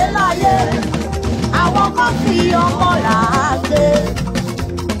 àràgbé láyé, àwọn kan fi ọmọ rà á gbé.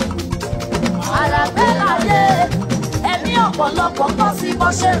 Àràgbé láyé, ẹ̀mí ọ̀pọ̀lọpọ̀ kọ́ sí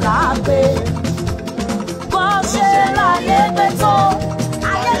bọ́ ṣe rà á gbé. Bọ́ ṣe ráyé gbé tó,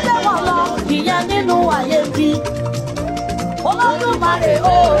 ayé gbé wọn lọ, ìyẹn nínú ayé bí. Olódùmarè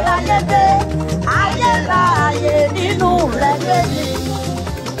ó ráyé gbé. Ayé láàyè nínú rẹ̀ gbé ni,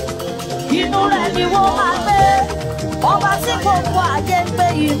 inú rẹ̀ ni wọ́n máa gbé, ọba tí gbogbo ayé gbé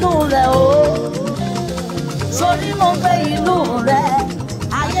inú rẹ̀ o. Torí mo gbé inú rẹ̀,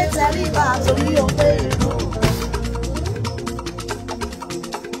 ayé tẹríba torí o gbé inú.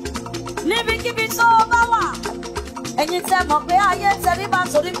 Níbikíbi tó bá wà, ẹ̀yin tẹ́ mọ̀ pé ayé tẹríba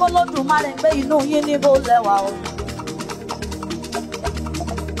torí kó Olódùmarè gbé inú yín níbo lẹ́wà o.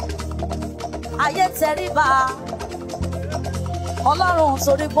 Ayé tẹríba Ọlọ́run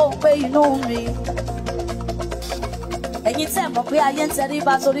torí pé ó ń gbé inú mi. Ẹ̀yin tẹ́ mọ̀ pé ayé ń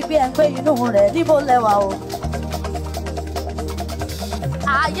tẹríba torí pé ẹ̀ ń gbé inú rẹ̀ níbo lẹ́wà o.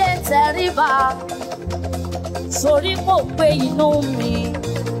 Ayé tẹríba torí pé ó ń gbé inú mi.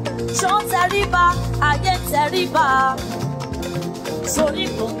 Ṣó ń tẹríba, ayé tẹríba torí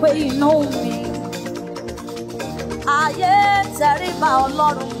pé ó ń gbé inú mi. Ayé tẹríba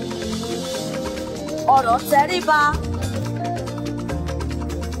Ọlọ́run. Ọ̀rọ̀ tẹríba,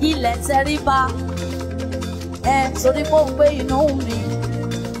 ilẹ̀ tẹríba, torí pé ó ń gbé inú mi.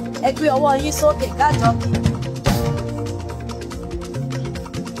 Ẹ gbé ọwọ́ yín sókè kájọ kí.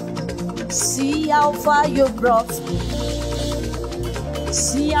 See how far you brought me.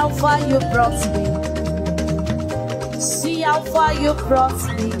 See how far you brought me. See how far you brought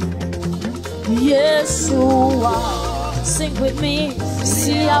me. Yeshua, sing with me.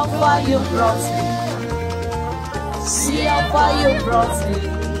 See how far you brought me. See how far you brought me.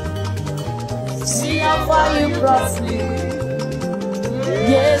 See how far you brought me.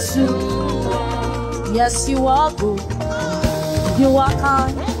 Yes, you are good. You are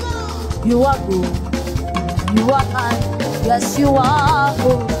kind. You are good. You are kind. Yes, you are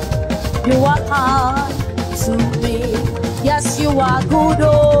good. You are kind to me. Yes, you are good.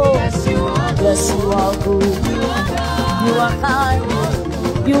 Oh, yes, you are good. You are kind.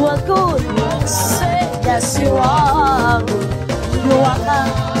 You are good. Say, yes, you are good. You are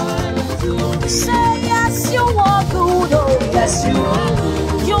kind. Say, yes, you are good. Oh, yes, you are.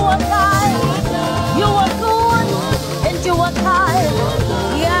 You are kind. You are good. And you are kind.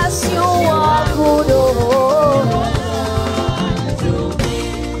 Yes, you are good. Oh,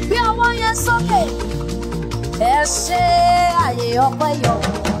 be a one, yes, okay. Ẹ ṣé ayé ọpẹ́ yọ.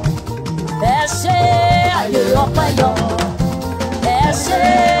 Ẹ ṣé àyè ọpẹ́ yọ. Ẹ ṣé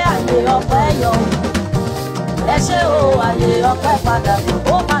àyè ọpẹ́ yọ. Ẹ ṣé o àyè ọpẹ́ padà yọ.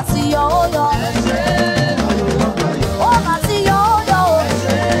 Ó máa ti yọ ó yọ. Ó máa ti yọ ó yọ o.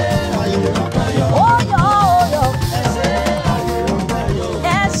 Ó yọ ó yọ.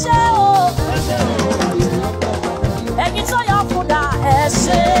 Ẹ ṣé o. Ẹni tó yọ fún dà. Ẹ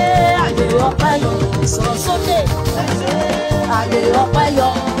ṣé àyè ọpẹ́ yọ. Ìsọ̀rọ̀ sókè. Àyè ọpẹ́ yọ.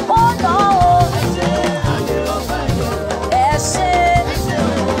 Ó yọ o. Ẹ ṣé.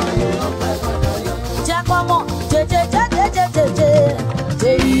 Jẹ́ kọ́mọ.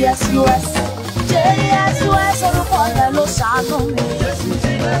 J-E-S-U-S. J-E-S-U-S. Orúkọ yẹn ló ṣàánú mi. Jésù ti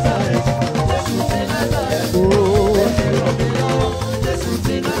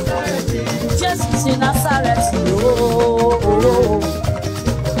Násárẹ́tì. Jésù ti Násárẹ́tì.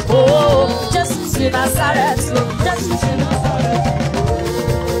 Jésù ti Násárẹ́tì.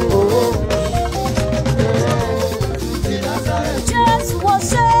 Jésù wo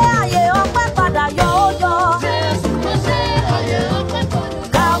ṣe àyè ọpẹ́ padà yọ ó yọ. Jésù wo ṣe àyè ọpẹ́ padà.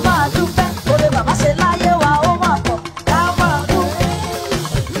 Ká máa dúpẹ́, oore bàbá ṣe láyé wa ó máa pọ̀. Ká máa dúpẹ́.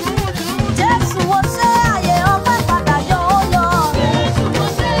 Jésù wo ṣe àyè ọpẹ́ padà yọ ó yọ. Jésù wo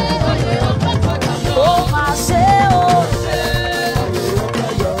ṣe àyè ọpẹ́ padà yọ. Ó máa ṣe o.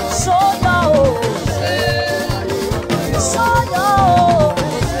 Ṣóyọ o. Ṣóyọ o.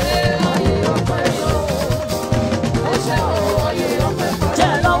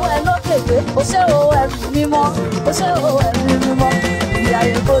 Jẹ́ lọ́wọ́ ẹ lókè pé ó ṣe o ẹ̀rù mímọ́. Ó ṣe o ẹ̀rù mímọ́. Ìyá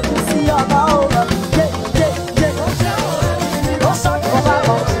ìbojú sí ọmọ òun. Ó ṣọ́ọ̀tì mo bá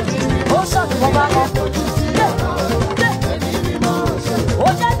kọ́. Ó ṣọ́ọ̀tì mo bá kọ́. Ó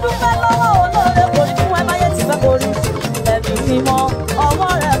jẹ́ dúpẹ́ lọ́wọ́ olóore kò ní fún ẹ báyé ti fẹ́ kò rí. Ẹ̀mí mímọ́ ọwọ́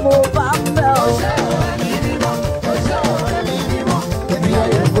rẹ̀ mo bá ń bẹ̀ o. Ìyá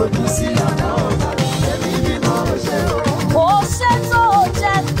ìbojú sí ọmọ òun. Ó ṣe tó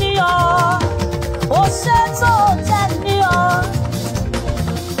jẹ́ ní ọ. Ó ṣe tó jẹ́ ní ọ.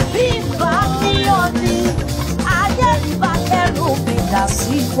 Bí ìbá ní ọ ní ayé ìbá kẹrù mi dà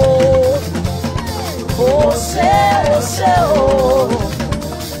sípò. Ó ṣe o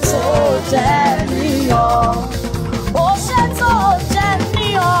tó jẹ́ ní ọ. Ó ṣe tó jẹ́ ní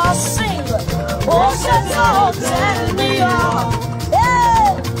ọ. Sing. Ó ṣe tó jẹ́ ní ọ.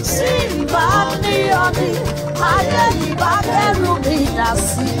 Tí ìbá ní ọ ní ayé ìbá kẹrù mi dà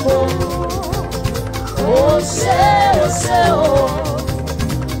sípò. Ó ṣe o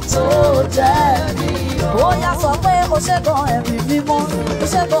tó jẹ́ ní ọ. Ó yá sọ pé ó ṣe gan ẹ̀mí mímọ́. Ó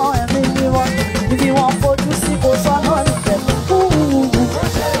ṣe gan ẹ̀mí mímọ́. Ibi wọn fojú sí kò sọ́nà níbẹ̀.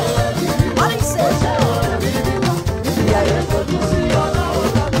 What do you say?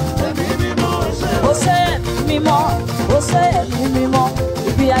 Ó ṣe ẹ̀mí mímọ́. Ó ṣe ẹ̀mí mímọ́.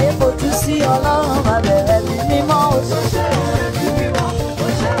 Ibi ayé fojú sí Ọlọ́run bàbẹ̀ ẹ̀mí mímọ́. Ó ṣe ẹ̀mí mímọ́.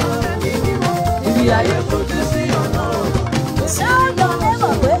 Ibi ayé fojú sí Ọlọ́run. Ṣé ọ̀yọ́ ẹ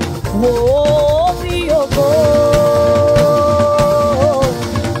mọ̀ pé wò ó bí ògo?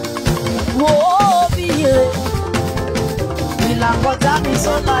 Wò ó bí ire. Ìlàkọjá mi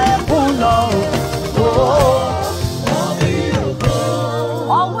sọ́nà ẹkún lọ. Wò ó bí ògo.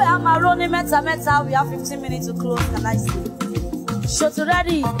 Ọwọ́ ẹ̀ a máa ró ní mẹ́ta. We have 15 minutes to close. Can I see? Shoot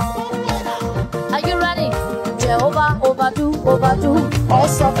ready. Are you ready? Jehovah overdo, all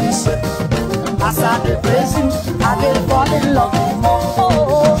sufficient. As I dey praise you, I dey fall in love with more.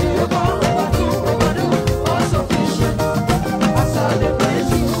 Jehovah overdo, all sufficient. As I dey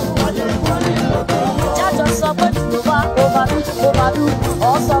praise you, I dey fall in love with more. Just support Jehovah overdo,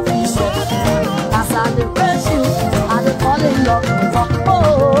 all sufficient. As I dey praise you, I dey fall in love with more.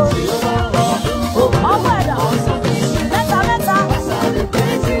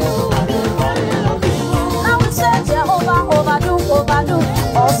 Now we say Jehovah overdo,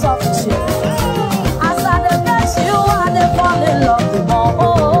 all sufficient. As I dey bless you, I dey fall in love with more.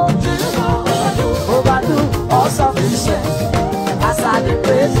 Overdo, all sufficient. As I dey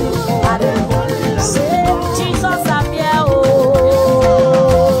praise you, I dey fall in love. Say Jesus, I'm here, oh.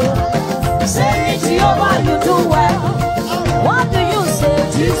 Say me Jehovah, you do well. What do you say,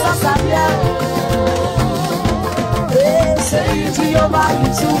 Jesus, I'm here? Say Jehovah, you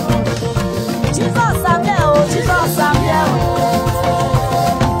do well. Jesus, I'm here, oh. Jesus, I'm here, oh.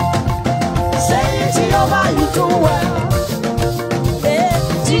 Say Jehovah, you do well. Hey,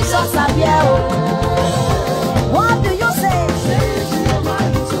 Jesus, I'm here, oh. What do you say? Say Jehovah,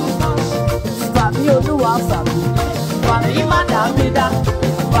 you do well. Fami Olúwa, Fami Madamida,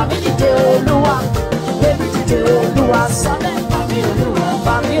 Fami Dìde Olúwa, Baby Dìde Olúwa, Sunday, Fami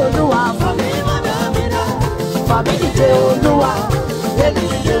Olúwa, Fami Madamida, Fami Dìde Olúwa, Baby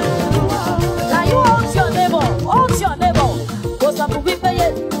Dìde Olúwa. Now you hold your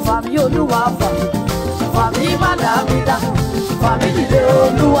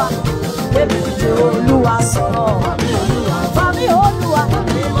Gbẹ̀mí dìde Olúwa sọ̀rọ̀. Fàmí Olúwa.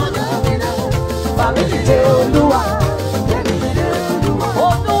 Fàmí dìde Olúwa.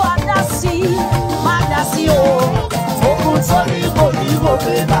 Olúwa dá sí, má dá sí o. Ogun tó ní kò ní kò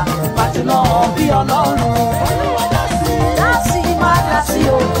gbé bá. Bàjúlọ bí Ọlọ́run. Dá sí, má dá sí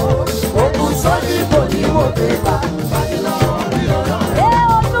o. Ogun tó ní kò ní kò gbé bá. Bàjúlọ bí Ọlọ́run.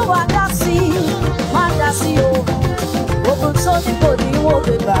 Olúwa dá sí, má dá sí o. Ogun tó ní kò ní kò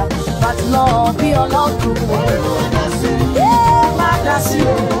gbé bá. Bàjúlọ bí Ọlọ́run. Má dá sí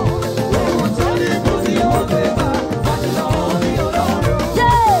o. Ogun tó ní kò ní kò gbé bá. Bàjúlọ bí Ọlọ́run.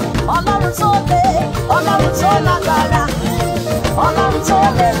 Ọlọ́run tó lé, Ọlọ́run tó lágbára. Ọlọ́run tó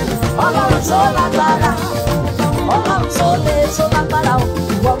lé, Ọlọ́run tó lágbára. Ọlọ́run tó lé tó lágbára o,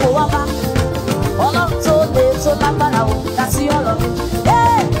 ìwọ mo wá bá. Ọlọ́run tó lé tó lágbára o, dá sí ọ̀rọ̀ mi.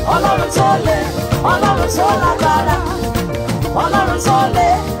 Ọlọ́run tó lé, Ọlọ́run tó lágbára. Ọlọ́run tó lé,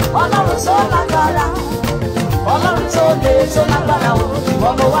 Ọlọ́run tó lágbára. Ọlọ́run tó lé tó lágbára o, ìwọ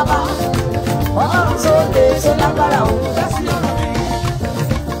mo wá bá. Ọlọ́run tó lé tó lágbára o, dá sí ọ̀rọ̀ mi.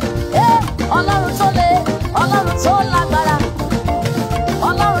 Ọlọ́run tó lé, Ọlọ́run tó lágbára.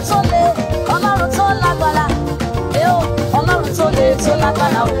 Ọlọ́run tó lé, Ọlọ́run tó lágbára. Ọlọ́run tó lé tó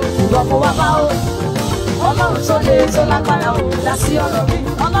lágbára o, ìwọ mo wá bá o. Ọlọ́run tó lé tó lágbára o, dá sí ọ̀rọ̀ mi.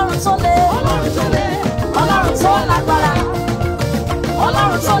 Ọlọ́run tó lé, Ọlọ́run tó lé, Ọlọ́run tó lágbára.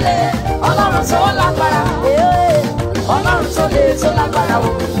 Ọlọ́run tó lé, Ọlọ́run tó lágbára. Ọlọ́run tó lé tó lágbára o,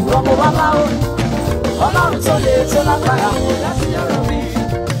 ìwọ mo wá bá o. Ọlọ́run tó lé tó lágbára o, dá sí ọ̀rọ̀ mi.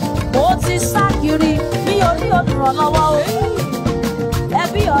 Mo ti sá kiri mi ò rí olùrànlọ́wọ́ o.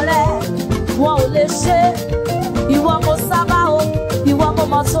 Ẹbí ọ̀rẹ́ wọn ò lè ṣe. Ìwọ mo sábà o, ìwọ mo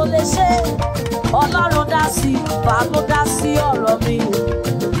mọ̀ tó lè ṣe. Ọlọ́run dá sí, bàbá dá sí ọ̀rọ̀ mi.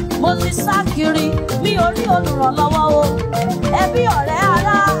 Mo ti sá kiri mi ò rí olùrànlọ́wọ́ o. Ẹbí ọ̀rẹ́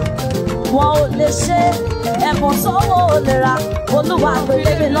ará wọn ò lè ṣe. Ẹ̀bùn sówó ò lè ra, Olúwa gbé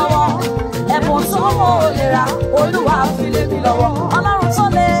lé mi lọ́wọ́. Ẹ̀bùn sówó ò lè ra, Olúwa fi lé mi lọ́wọ́. Ọlọ́run tó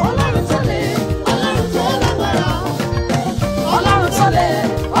lé. Ọlọ́run tó lé, Ọlọ́run tó lágbára. Ọlọ́run tó lé,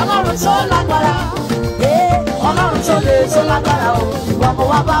 Ọlọ́run tó lágbára. Ọlọ́run tó lé tó lágbára o, ìwọ mo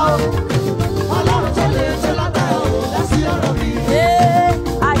wá bá o. Ọlọ́run tó lé tó lágbára o, dá sí ọ̀rọ̀ mi.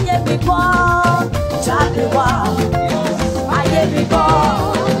 Ayé mi gbọ́, jáde wá. Ayé mi gbọ́,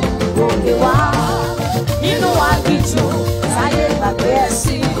 gòkè wá. Nínú aginjù, sáyé gbàgbé ẹ̀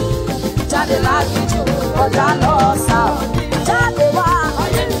sí. Jáde láginjù, ọjà lọ sá o. Jáde wá.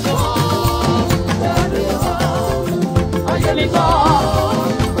 Ayé mi gbọ́, jáde wá. Ayé mi gbọ́,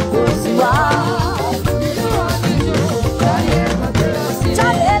 gòkè wá.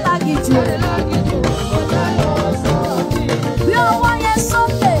 Jáde láginjù, bí ọwọ́ yẹn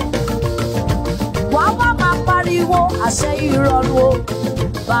sókè, wàá wá máa pariwo àṣẹ ìrọ̀rùn o.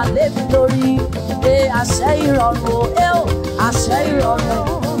 Balẹ̀ mi lórí, àṣẹ ìrọ̀rùn o, àṣẹ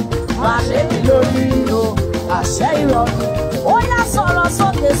ìrọ̀rùn. Balẹ̀ mi lórí o, àṣẹ ìrọ̀rùn. Ó yá sọ̀rọ̀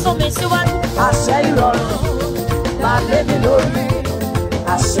sókè sún mi síwájú, àṣẹ ìrọ̀rùn. Balẹ̀ mi lórí,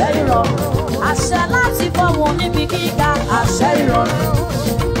 àṣẹ ìrọ̀rùn. Àṣẹ láti fọwọ́ níbi gíga, àṣẹ ìrọ̀rùn.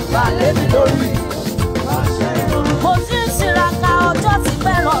 Balẹ̀ mi lórí, àṣẹ ìrọ̀rùn. Mo ti ń tiraka ọjọ́ ti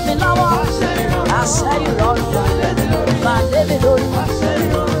pẹ́ ràn mí lọ́wọ́. Àṣẹ ìrọ̀rùn. Balẹ̀ mi lórí, àṣẹ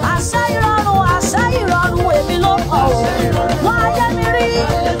ìrọ̀rùn. Àṣẹ ìrọ̀rùn, àṣẹ ìrọ̀rùn èmi ló kọ̀ ọ́. Wọ́n ayé mi rí.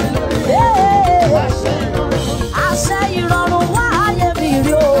 Àṣẹ ìrọ̀rùn wá ayé mi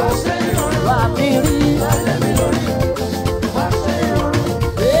rí o. Wà mí rí.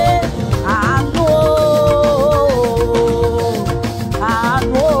 Àánú o,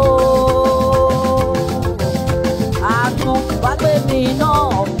 àánú o, àánú wá gbé mi náà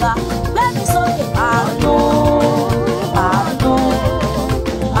ga, gbé mi sókè. Àánú, àánú,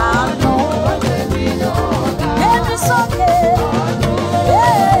 àánú wá gbé mi náà ga, gbé mi sókè.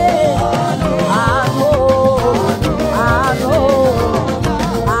 Àánú, àánú,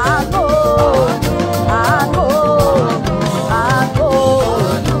 àánú, àánú, àánú.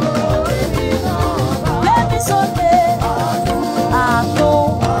 Gbé mi sókè. Àánú,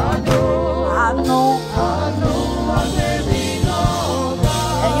 àánú,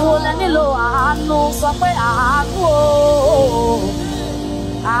 ẹ̀yin wo lẹ nílò àánú, sọ pé àánú o,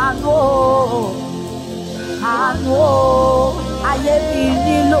 àánú o, àánú o, ayé mi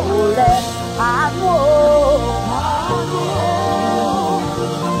nílò rẹ, àánú o.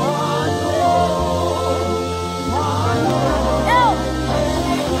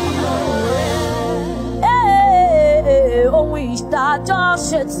 Ohun ìdájọ́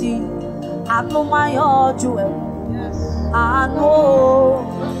ṣe ti àánú máa yanjú ẹ̀. Àánú o,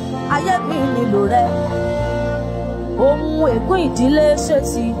 ayé mi nílò rẹ. Ohun ègún ìdílé ṣe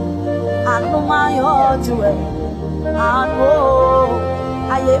ti àánú máa yọjú ẹ̀. Àánú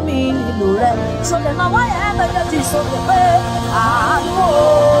ayé mi nílò rẹ̀. Ṣọlẹ̀ náà wáyé méjèèjì sókè pé àánú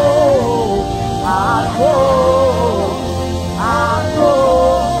àánú àánú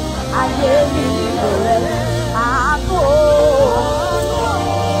ayé mi nílò rẹ̀. Àánú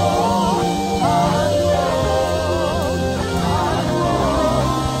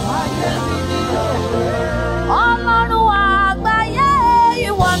Ọlọ́run àgbáyé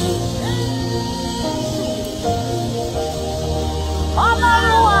ìwọ ni.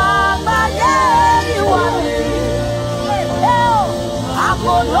 Ọlọ́run àgbáyé ìwọ ni.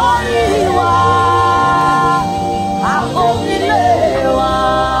 Ààbò lórí wa, ààbò nílé wa.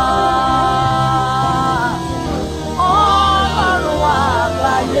 Ọlọ́run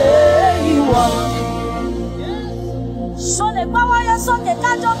àgbáyé ìwọ ni. Ṣọlẹ̀ gbáwáyé sókè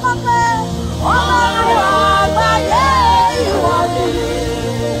kájọ kọ́ pé Ọlọ́run àgbáyé ìwọ ni.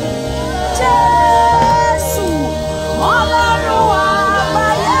 Jésù, Ọlọ́run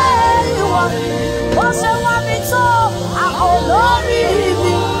àgbáyé ìwọ ni. Bó ṣe wá mi tó ààbò lórí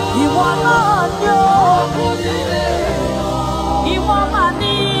mi, ìwọ náà ni ó. Ìwọ mà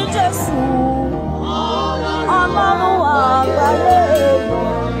ní Jésù, Ọlọ́run àgbáyé ìwọ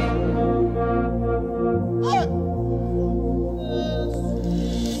ni.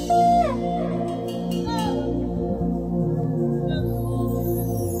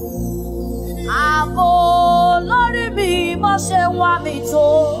 Ààbò lórí mi bó ṣe wá mi tó.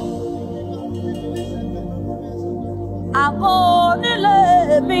 Ààbò nílé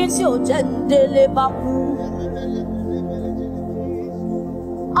mi tí ò jẹ́ délé bá kú.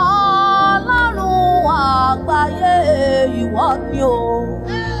 Ọlọ́run àgbáyé ìwọ ni o.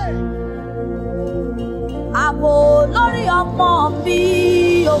 Ààbò lórí ọmọ mi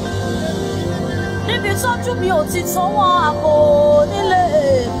o. Níbi tójú mi ò ti tó wọn, ààbò nílé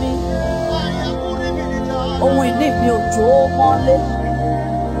mi. Ohun ìní mi ò jó mọ́lé.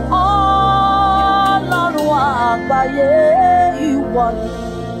 Ọlọ́run àgbáyé ìwọ ni.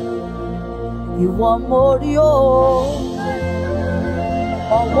 Ìwọ mo rí o.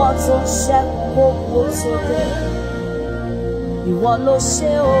 Ọwọ́ tó ń ṣẹ́ gbogbo sókè. Ìwọ ló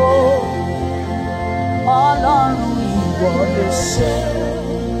ṣe o. Ọlọ́run ìwọ ló ṣe.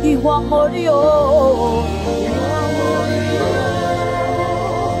 Ìwọ mo rí o. Ìwọ mo rí o.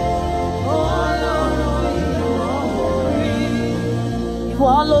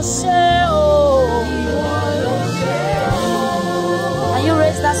 Ìwọ ló ṣe o. Can you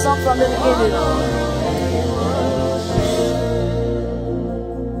raise that song from the beginning?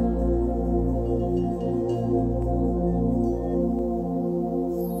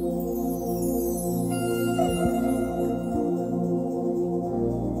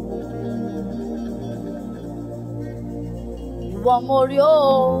 Ìwọ mo rí o.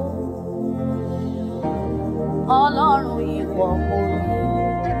 Ọlọ́run ìwọ mo rí.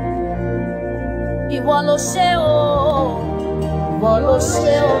 Ìwọ ló ṣe o. Ìwọ ló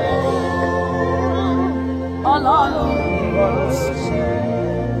ṣe o. Ọlọ́run ìwọ ló ṣe.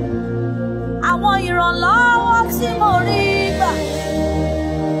 Àwọn ìrànlọ́wọ́ tí mo rí gbà,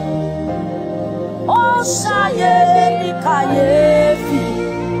 ó ṣàyè mi kàyéfì.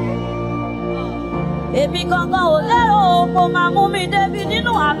 Èmi gangan ò lérò kó máa mú mi débi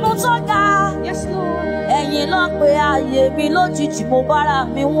nínú àánú tó ga. Ẹ̀yin ló pe ààyè mi lójijì, mo bára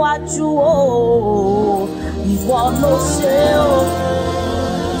mi wájú o. Ìwọ ló ṣe o.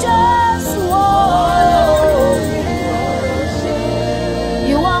 Jésù o.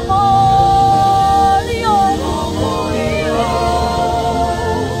 Ìwọ mo rí o.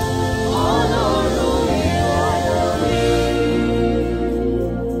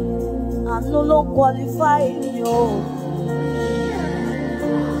 Àánú ló qualify mi o.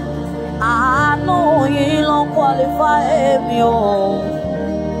 Àánú yìí ló qualify mi o.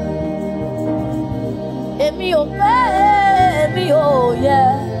 Èmi ò fẹ́, èmi ò yẹ.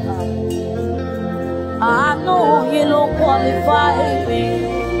 Àánú yìí ló qualify mi.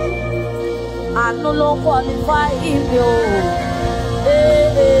 Àánú ló qualify mi o.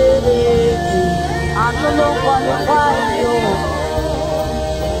 Àánú ló qualify mi o.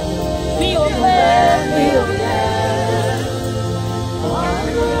 Mi ò fẹ́, mi ò yẹ.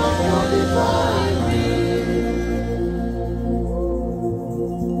 Àánú ló qualify mi.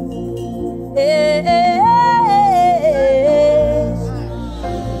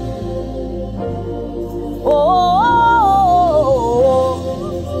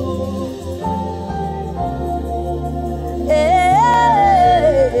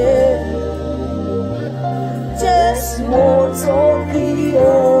 Just more talking,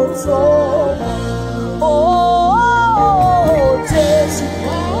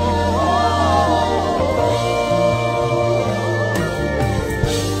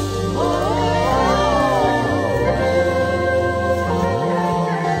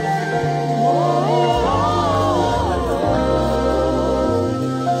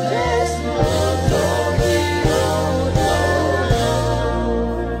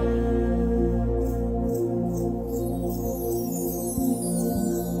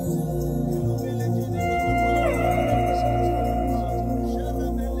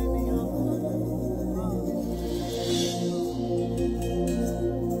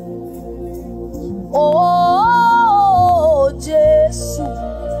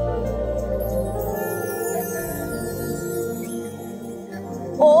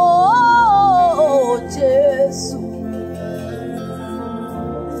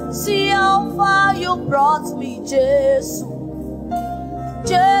 See how far you brought me, Jesus.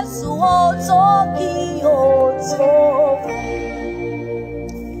 Jesus, oh, Toki, oh, Toki.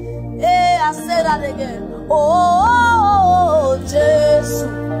 Hey, I say that again. Oh, Jesus.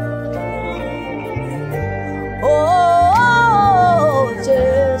 Oh,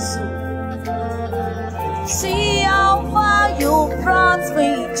 Jesus. See how far you brought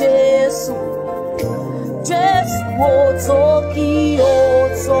me, Jesus. Jesus, oh, Toki, oh,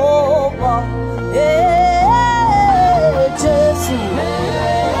 Toba. Hey, Jesus.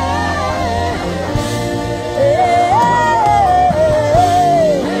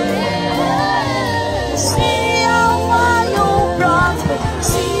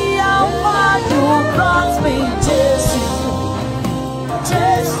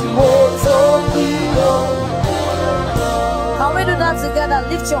 Together,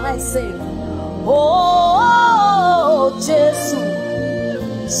 lift your hands, sing. Oh, Jesus.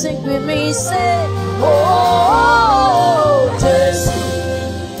 Sing with me, say, oh, Jesus.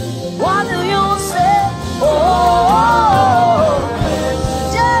 What do you say? Oh,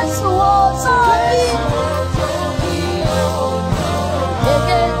 Jesus, what's on me?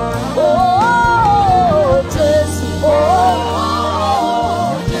 Again, oh, Jesus. Oh,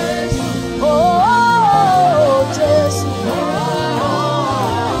 Jesus. Oh, Jesus.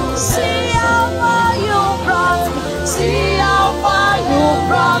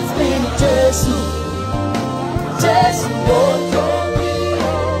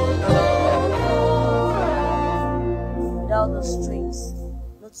 Without the strings,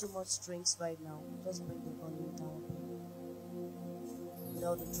 not too much strings right now. Just bring the volume down.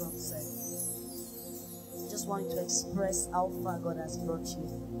 Without the drum set. Just want you to express how far God has brought you.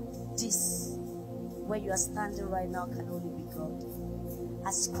 This, where you are standing right now, can only be God.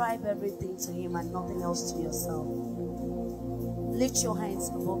 Ascribe everything to Him and nothing else to yourself. Lift your hands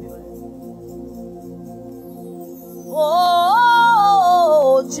above your head.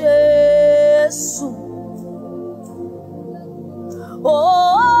 Oh, Jesus.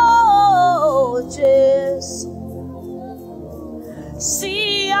 Oh, Jesus.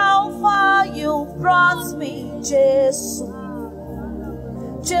 See how far you brought me, Jesus.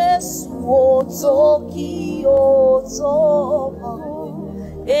 Jesus, oh, Toki, oh, Toba.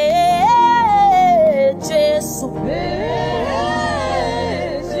 Eh, Jesus.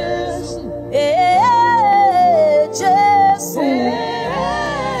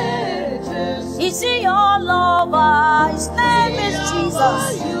 Is he your lover? His name is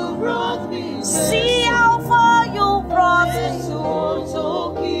Jesus. See how far you brought me.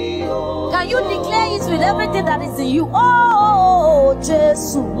 Can you declare it with everything that is in you? Oh,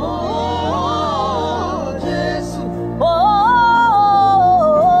 Jesus. Oh, Jesus. Oh,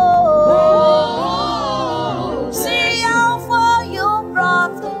 see how far you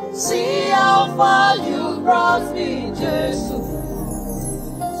brought me. See how far you brought me, Jesus.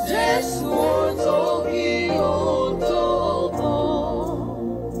 Jesus,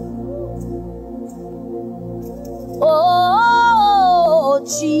 oh,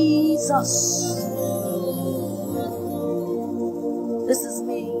 Jesus. This is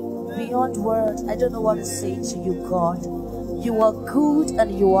me, beyond words. I don't know what to say to you, God. You are good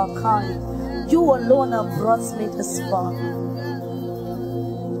and you are kind. You alone have brought me this far.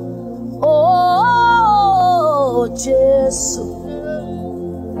 Oh, Jesus.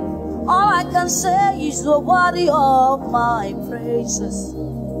 All I can say is the worthy of my praises.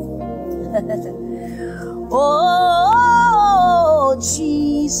 Oh,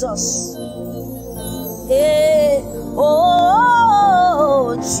 Jesus. Eh,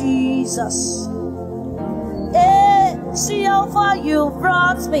 oh, Jesus. Eh, see how far you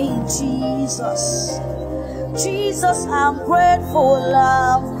brought me, Jesus. Jesus, I'm grateful,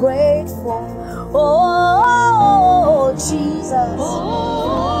 I'm grateful. Oh, Jesus.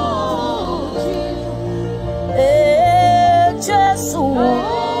 Oh, Jesus. Eh, Jesus. Oh,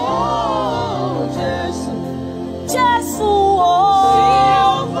 Jesus. Jesus. Oh. See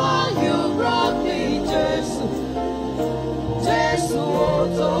how far you brought me, Jesus. Jesus. Oh,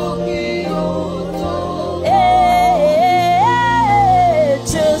 eh,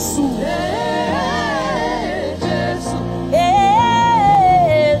 Jesus.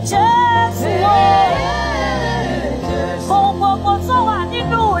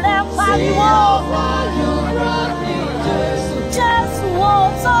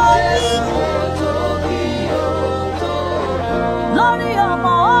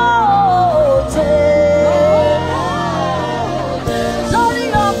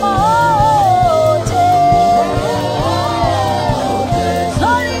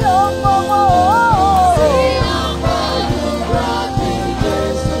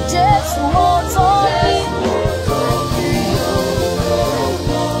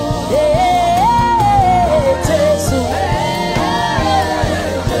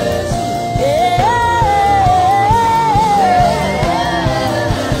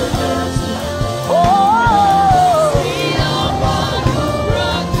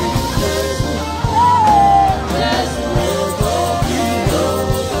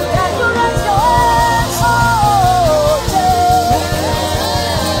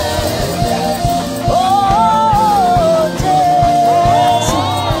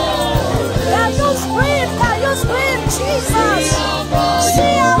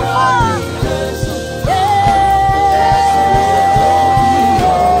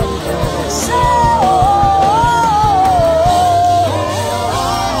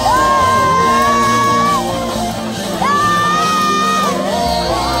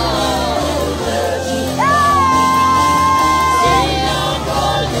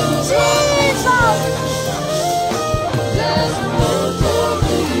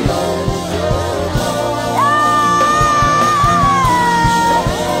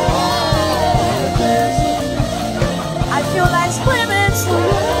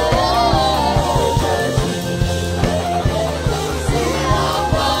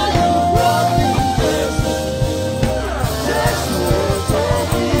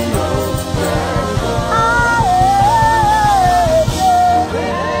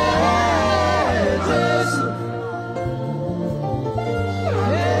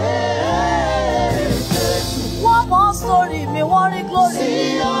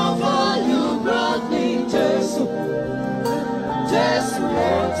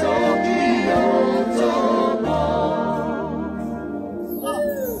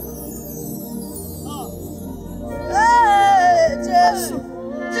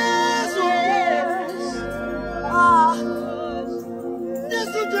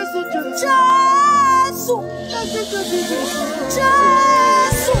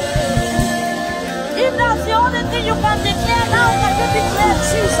 If that's the only thing you can declare now, can you declare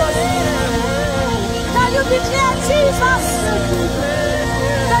Jesus? Can you declare Jesus?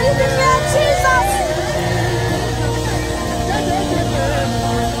 Can you declare Jesus?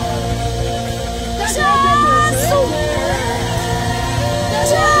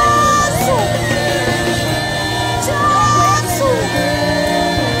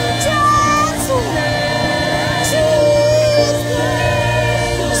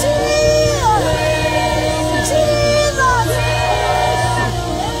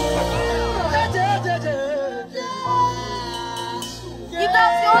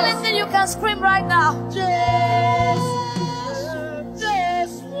 Scream right now.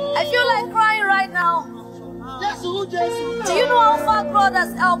 I feel like crying right now. Do you know how far God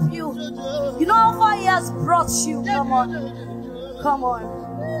has helped you? You know how far He has brought you? Come on. Come on.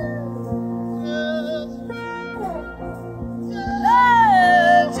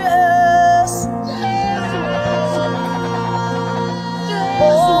 Hey, Jesus.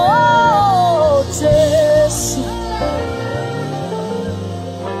 Oh, Jesus.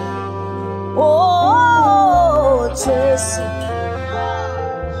 Oh, Jesus.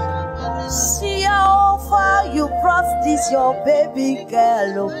 See how far you brought this, your baby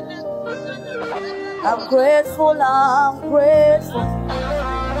girl. I'm grateful, I'm grateful.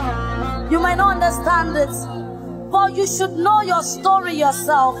 You might not understand it, but you should know your story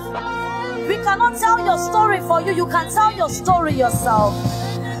yourself. We cannot tell your story for you, you can tell your story yourself.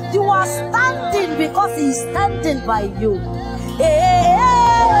 You are standing because He's standing by you. Hey,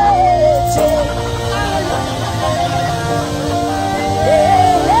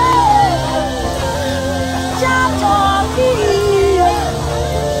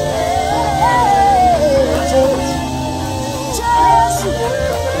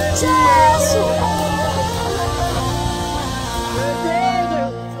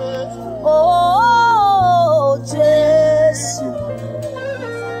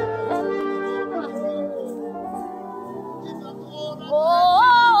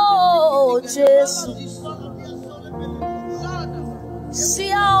 see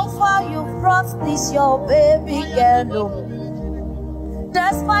how far you brought this, your baby girl.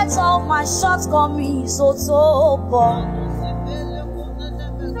 Despite all my shortcomings, so born.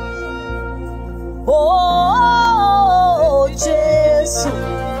 Oh, Jesus.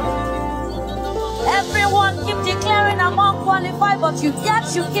 Everyone keep declaring I'm unqualified, but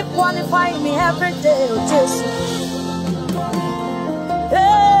yet you keep qualifying me every day, oh Jesus.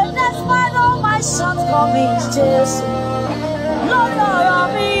 Hey, despite all my shortcomings, Jesus. Lord,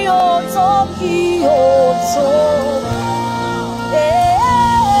 I'm your talkie, oh, so.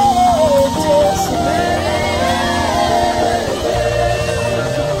 Hey, Jesus.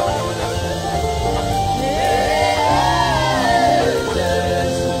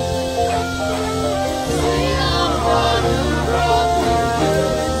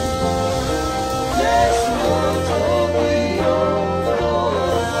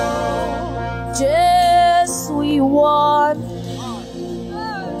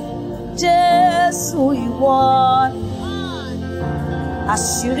 One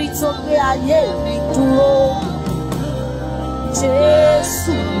àṣírí tó gbé ayé mi dúró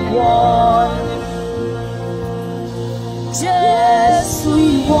Jésù ìwọ Jésù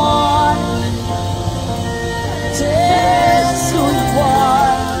ìwọ Jésù ìwọ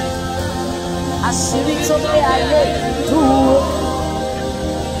àṣírí tó gbé ayé mi dúró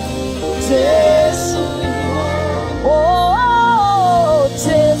Jésù oh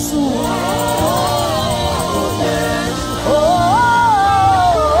Jésù.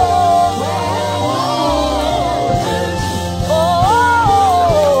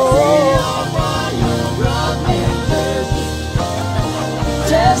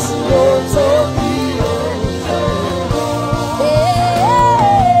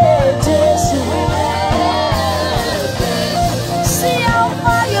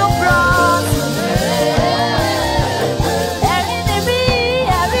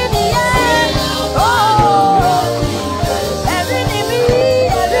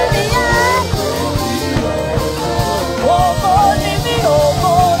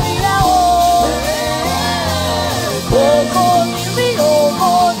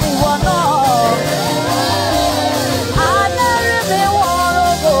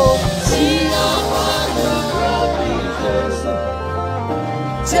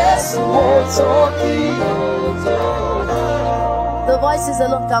 The voices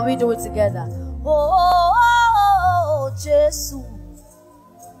alone, can we do it together? Oh, Jesus.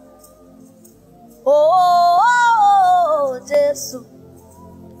 Oh, Jesus.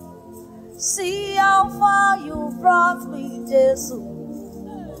 See how far you brought me, Jesus.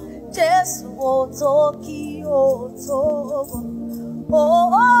 Jesus, oh, Toki, oh, Togo.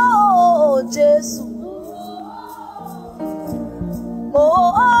 Oh, Jesus. Oh.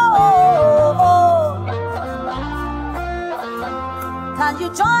 Can you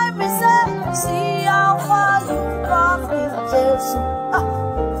join me, say, see how far you brought me, Jesus.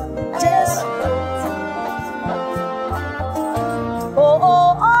 Jesus. Oh,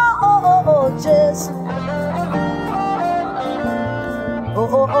 Jesus.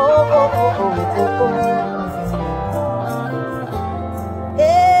 Oh.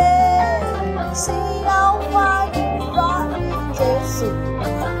 Hey, see how far you brought me, Jesus.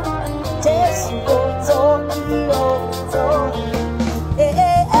 Jesus, oh,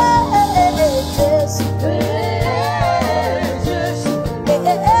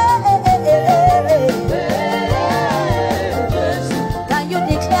 can you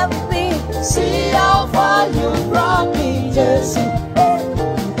declare with me? See how far you brought me, Jesus.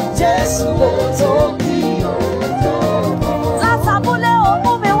 Jesus, oh,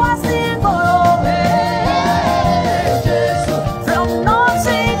 from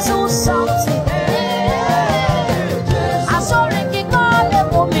nothing to something. I saw Ricky call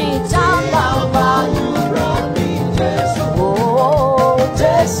for me, Jamba. You brought me, Jesus. Oh,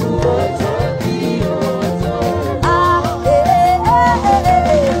 Jesus.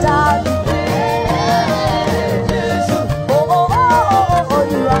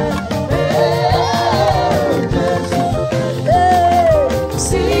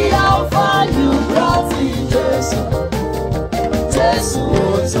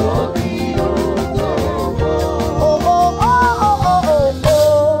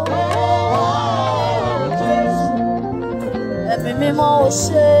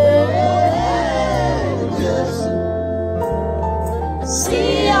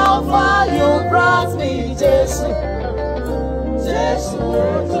 See how far you brought me, Jesus. Jesus,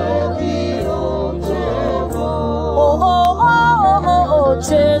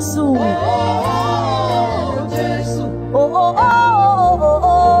 Jesus.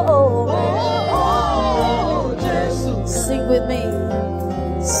 Sing with me.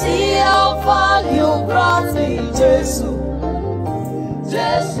 See how far you brought me, Jesus.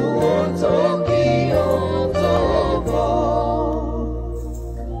 Jesus,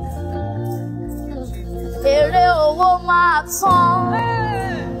 èrè owó máa tán,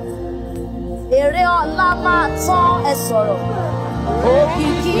 èrè ọlá máa tán, ẹ sọ̀rọ̀.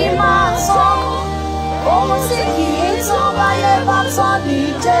 Òkìkí máa tán, ohun tí kì í tán báyé bá tán ní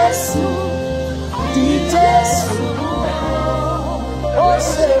Jésù, ní Jésù. Ó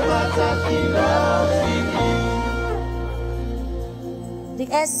ṣe pàtàkì láti ní. The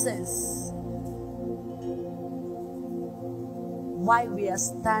essence why we are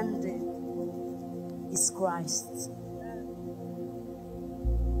standing is Christ.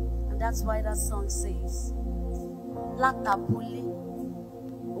 And that's why that song says,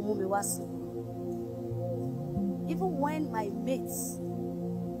 even when my mates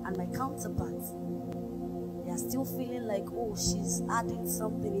and my counterparts, they are still feeling like, oh, she's adding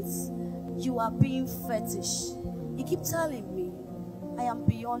something, it's, you are being fetish. You keep telling me, I am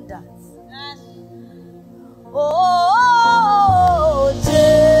beyond that. Oh,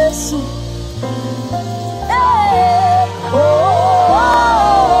 Jesus. Hey. Oh,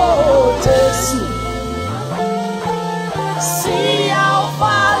 Jesus. See how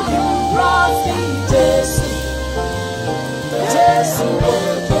far you brought me, Jesus. Jesus.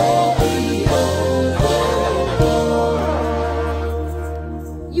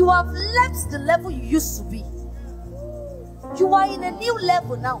 You have left the level you used to be. You are in a new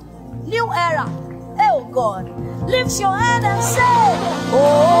level now, new era. Oh God, lift your hand and say, oh,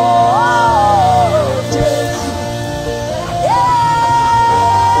 Jesus.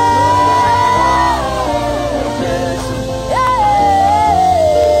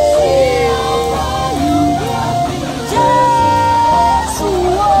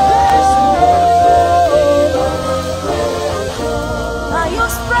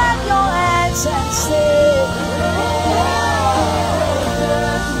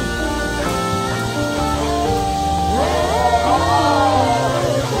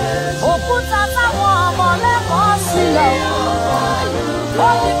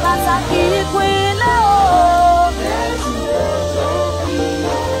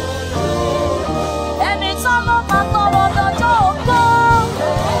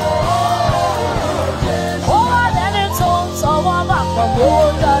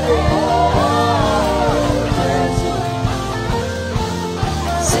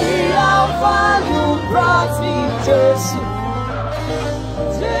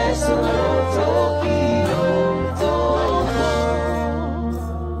 Jésù tó kí o tó kọ́.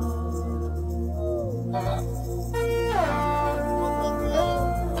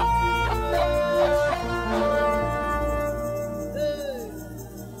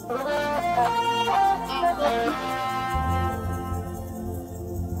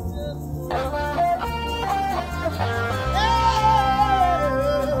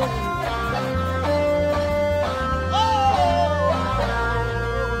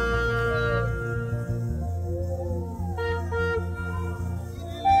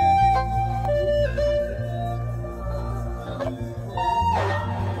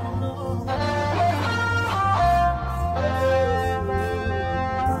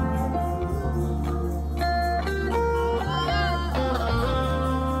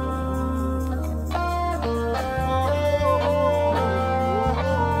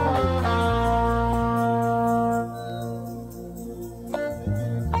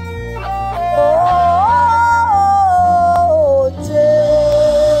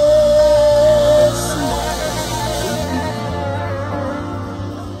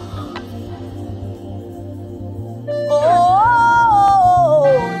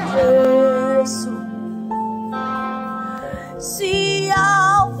 See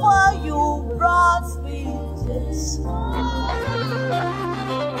how far you brought me, Jesus.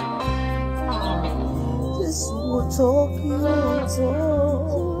 Jésù tó kí o tó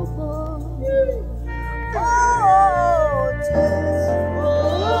kọ́.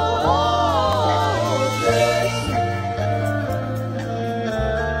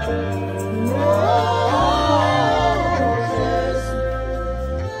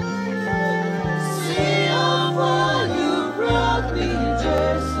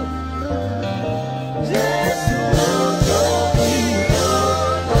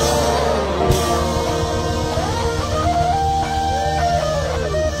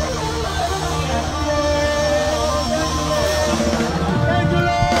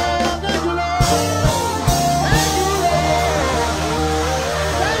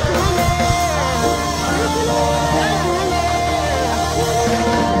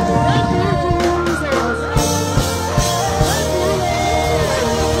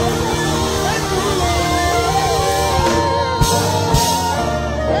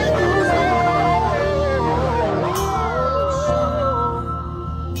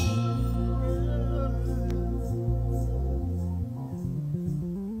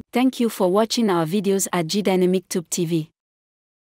 Thank you for watching our videos at Gdynamictube TV.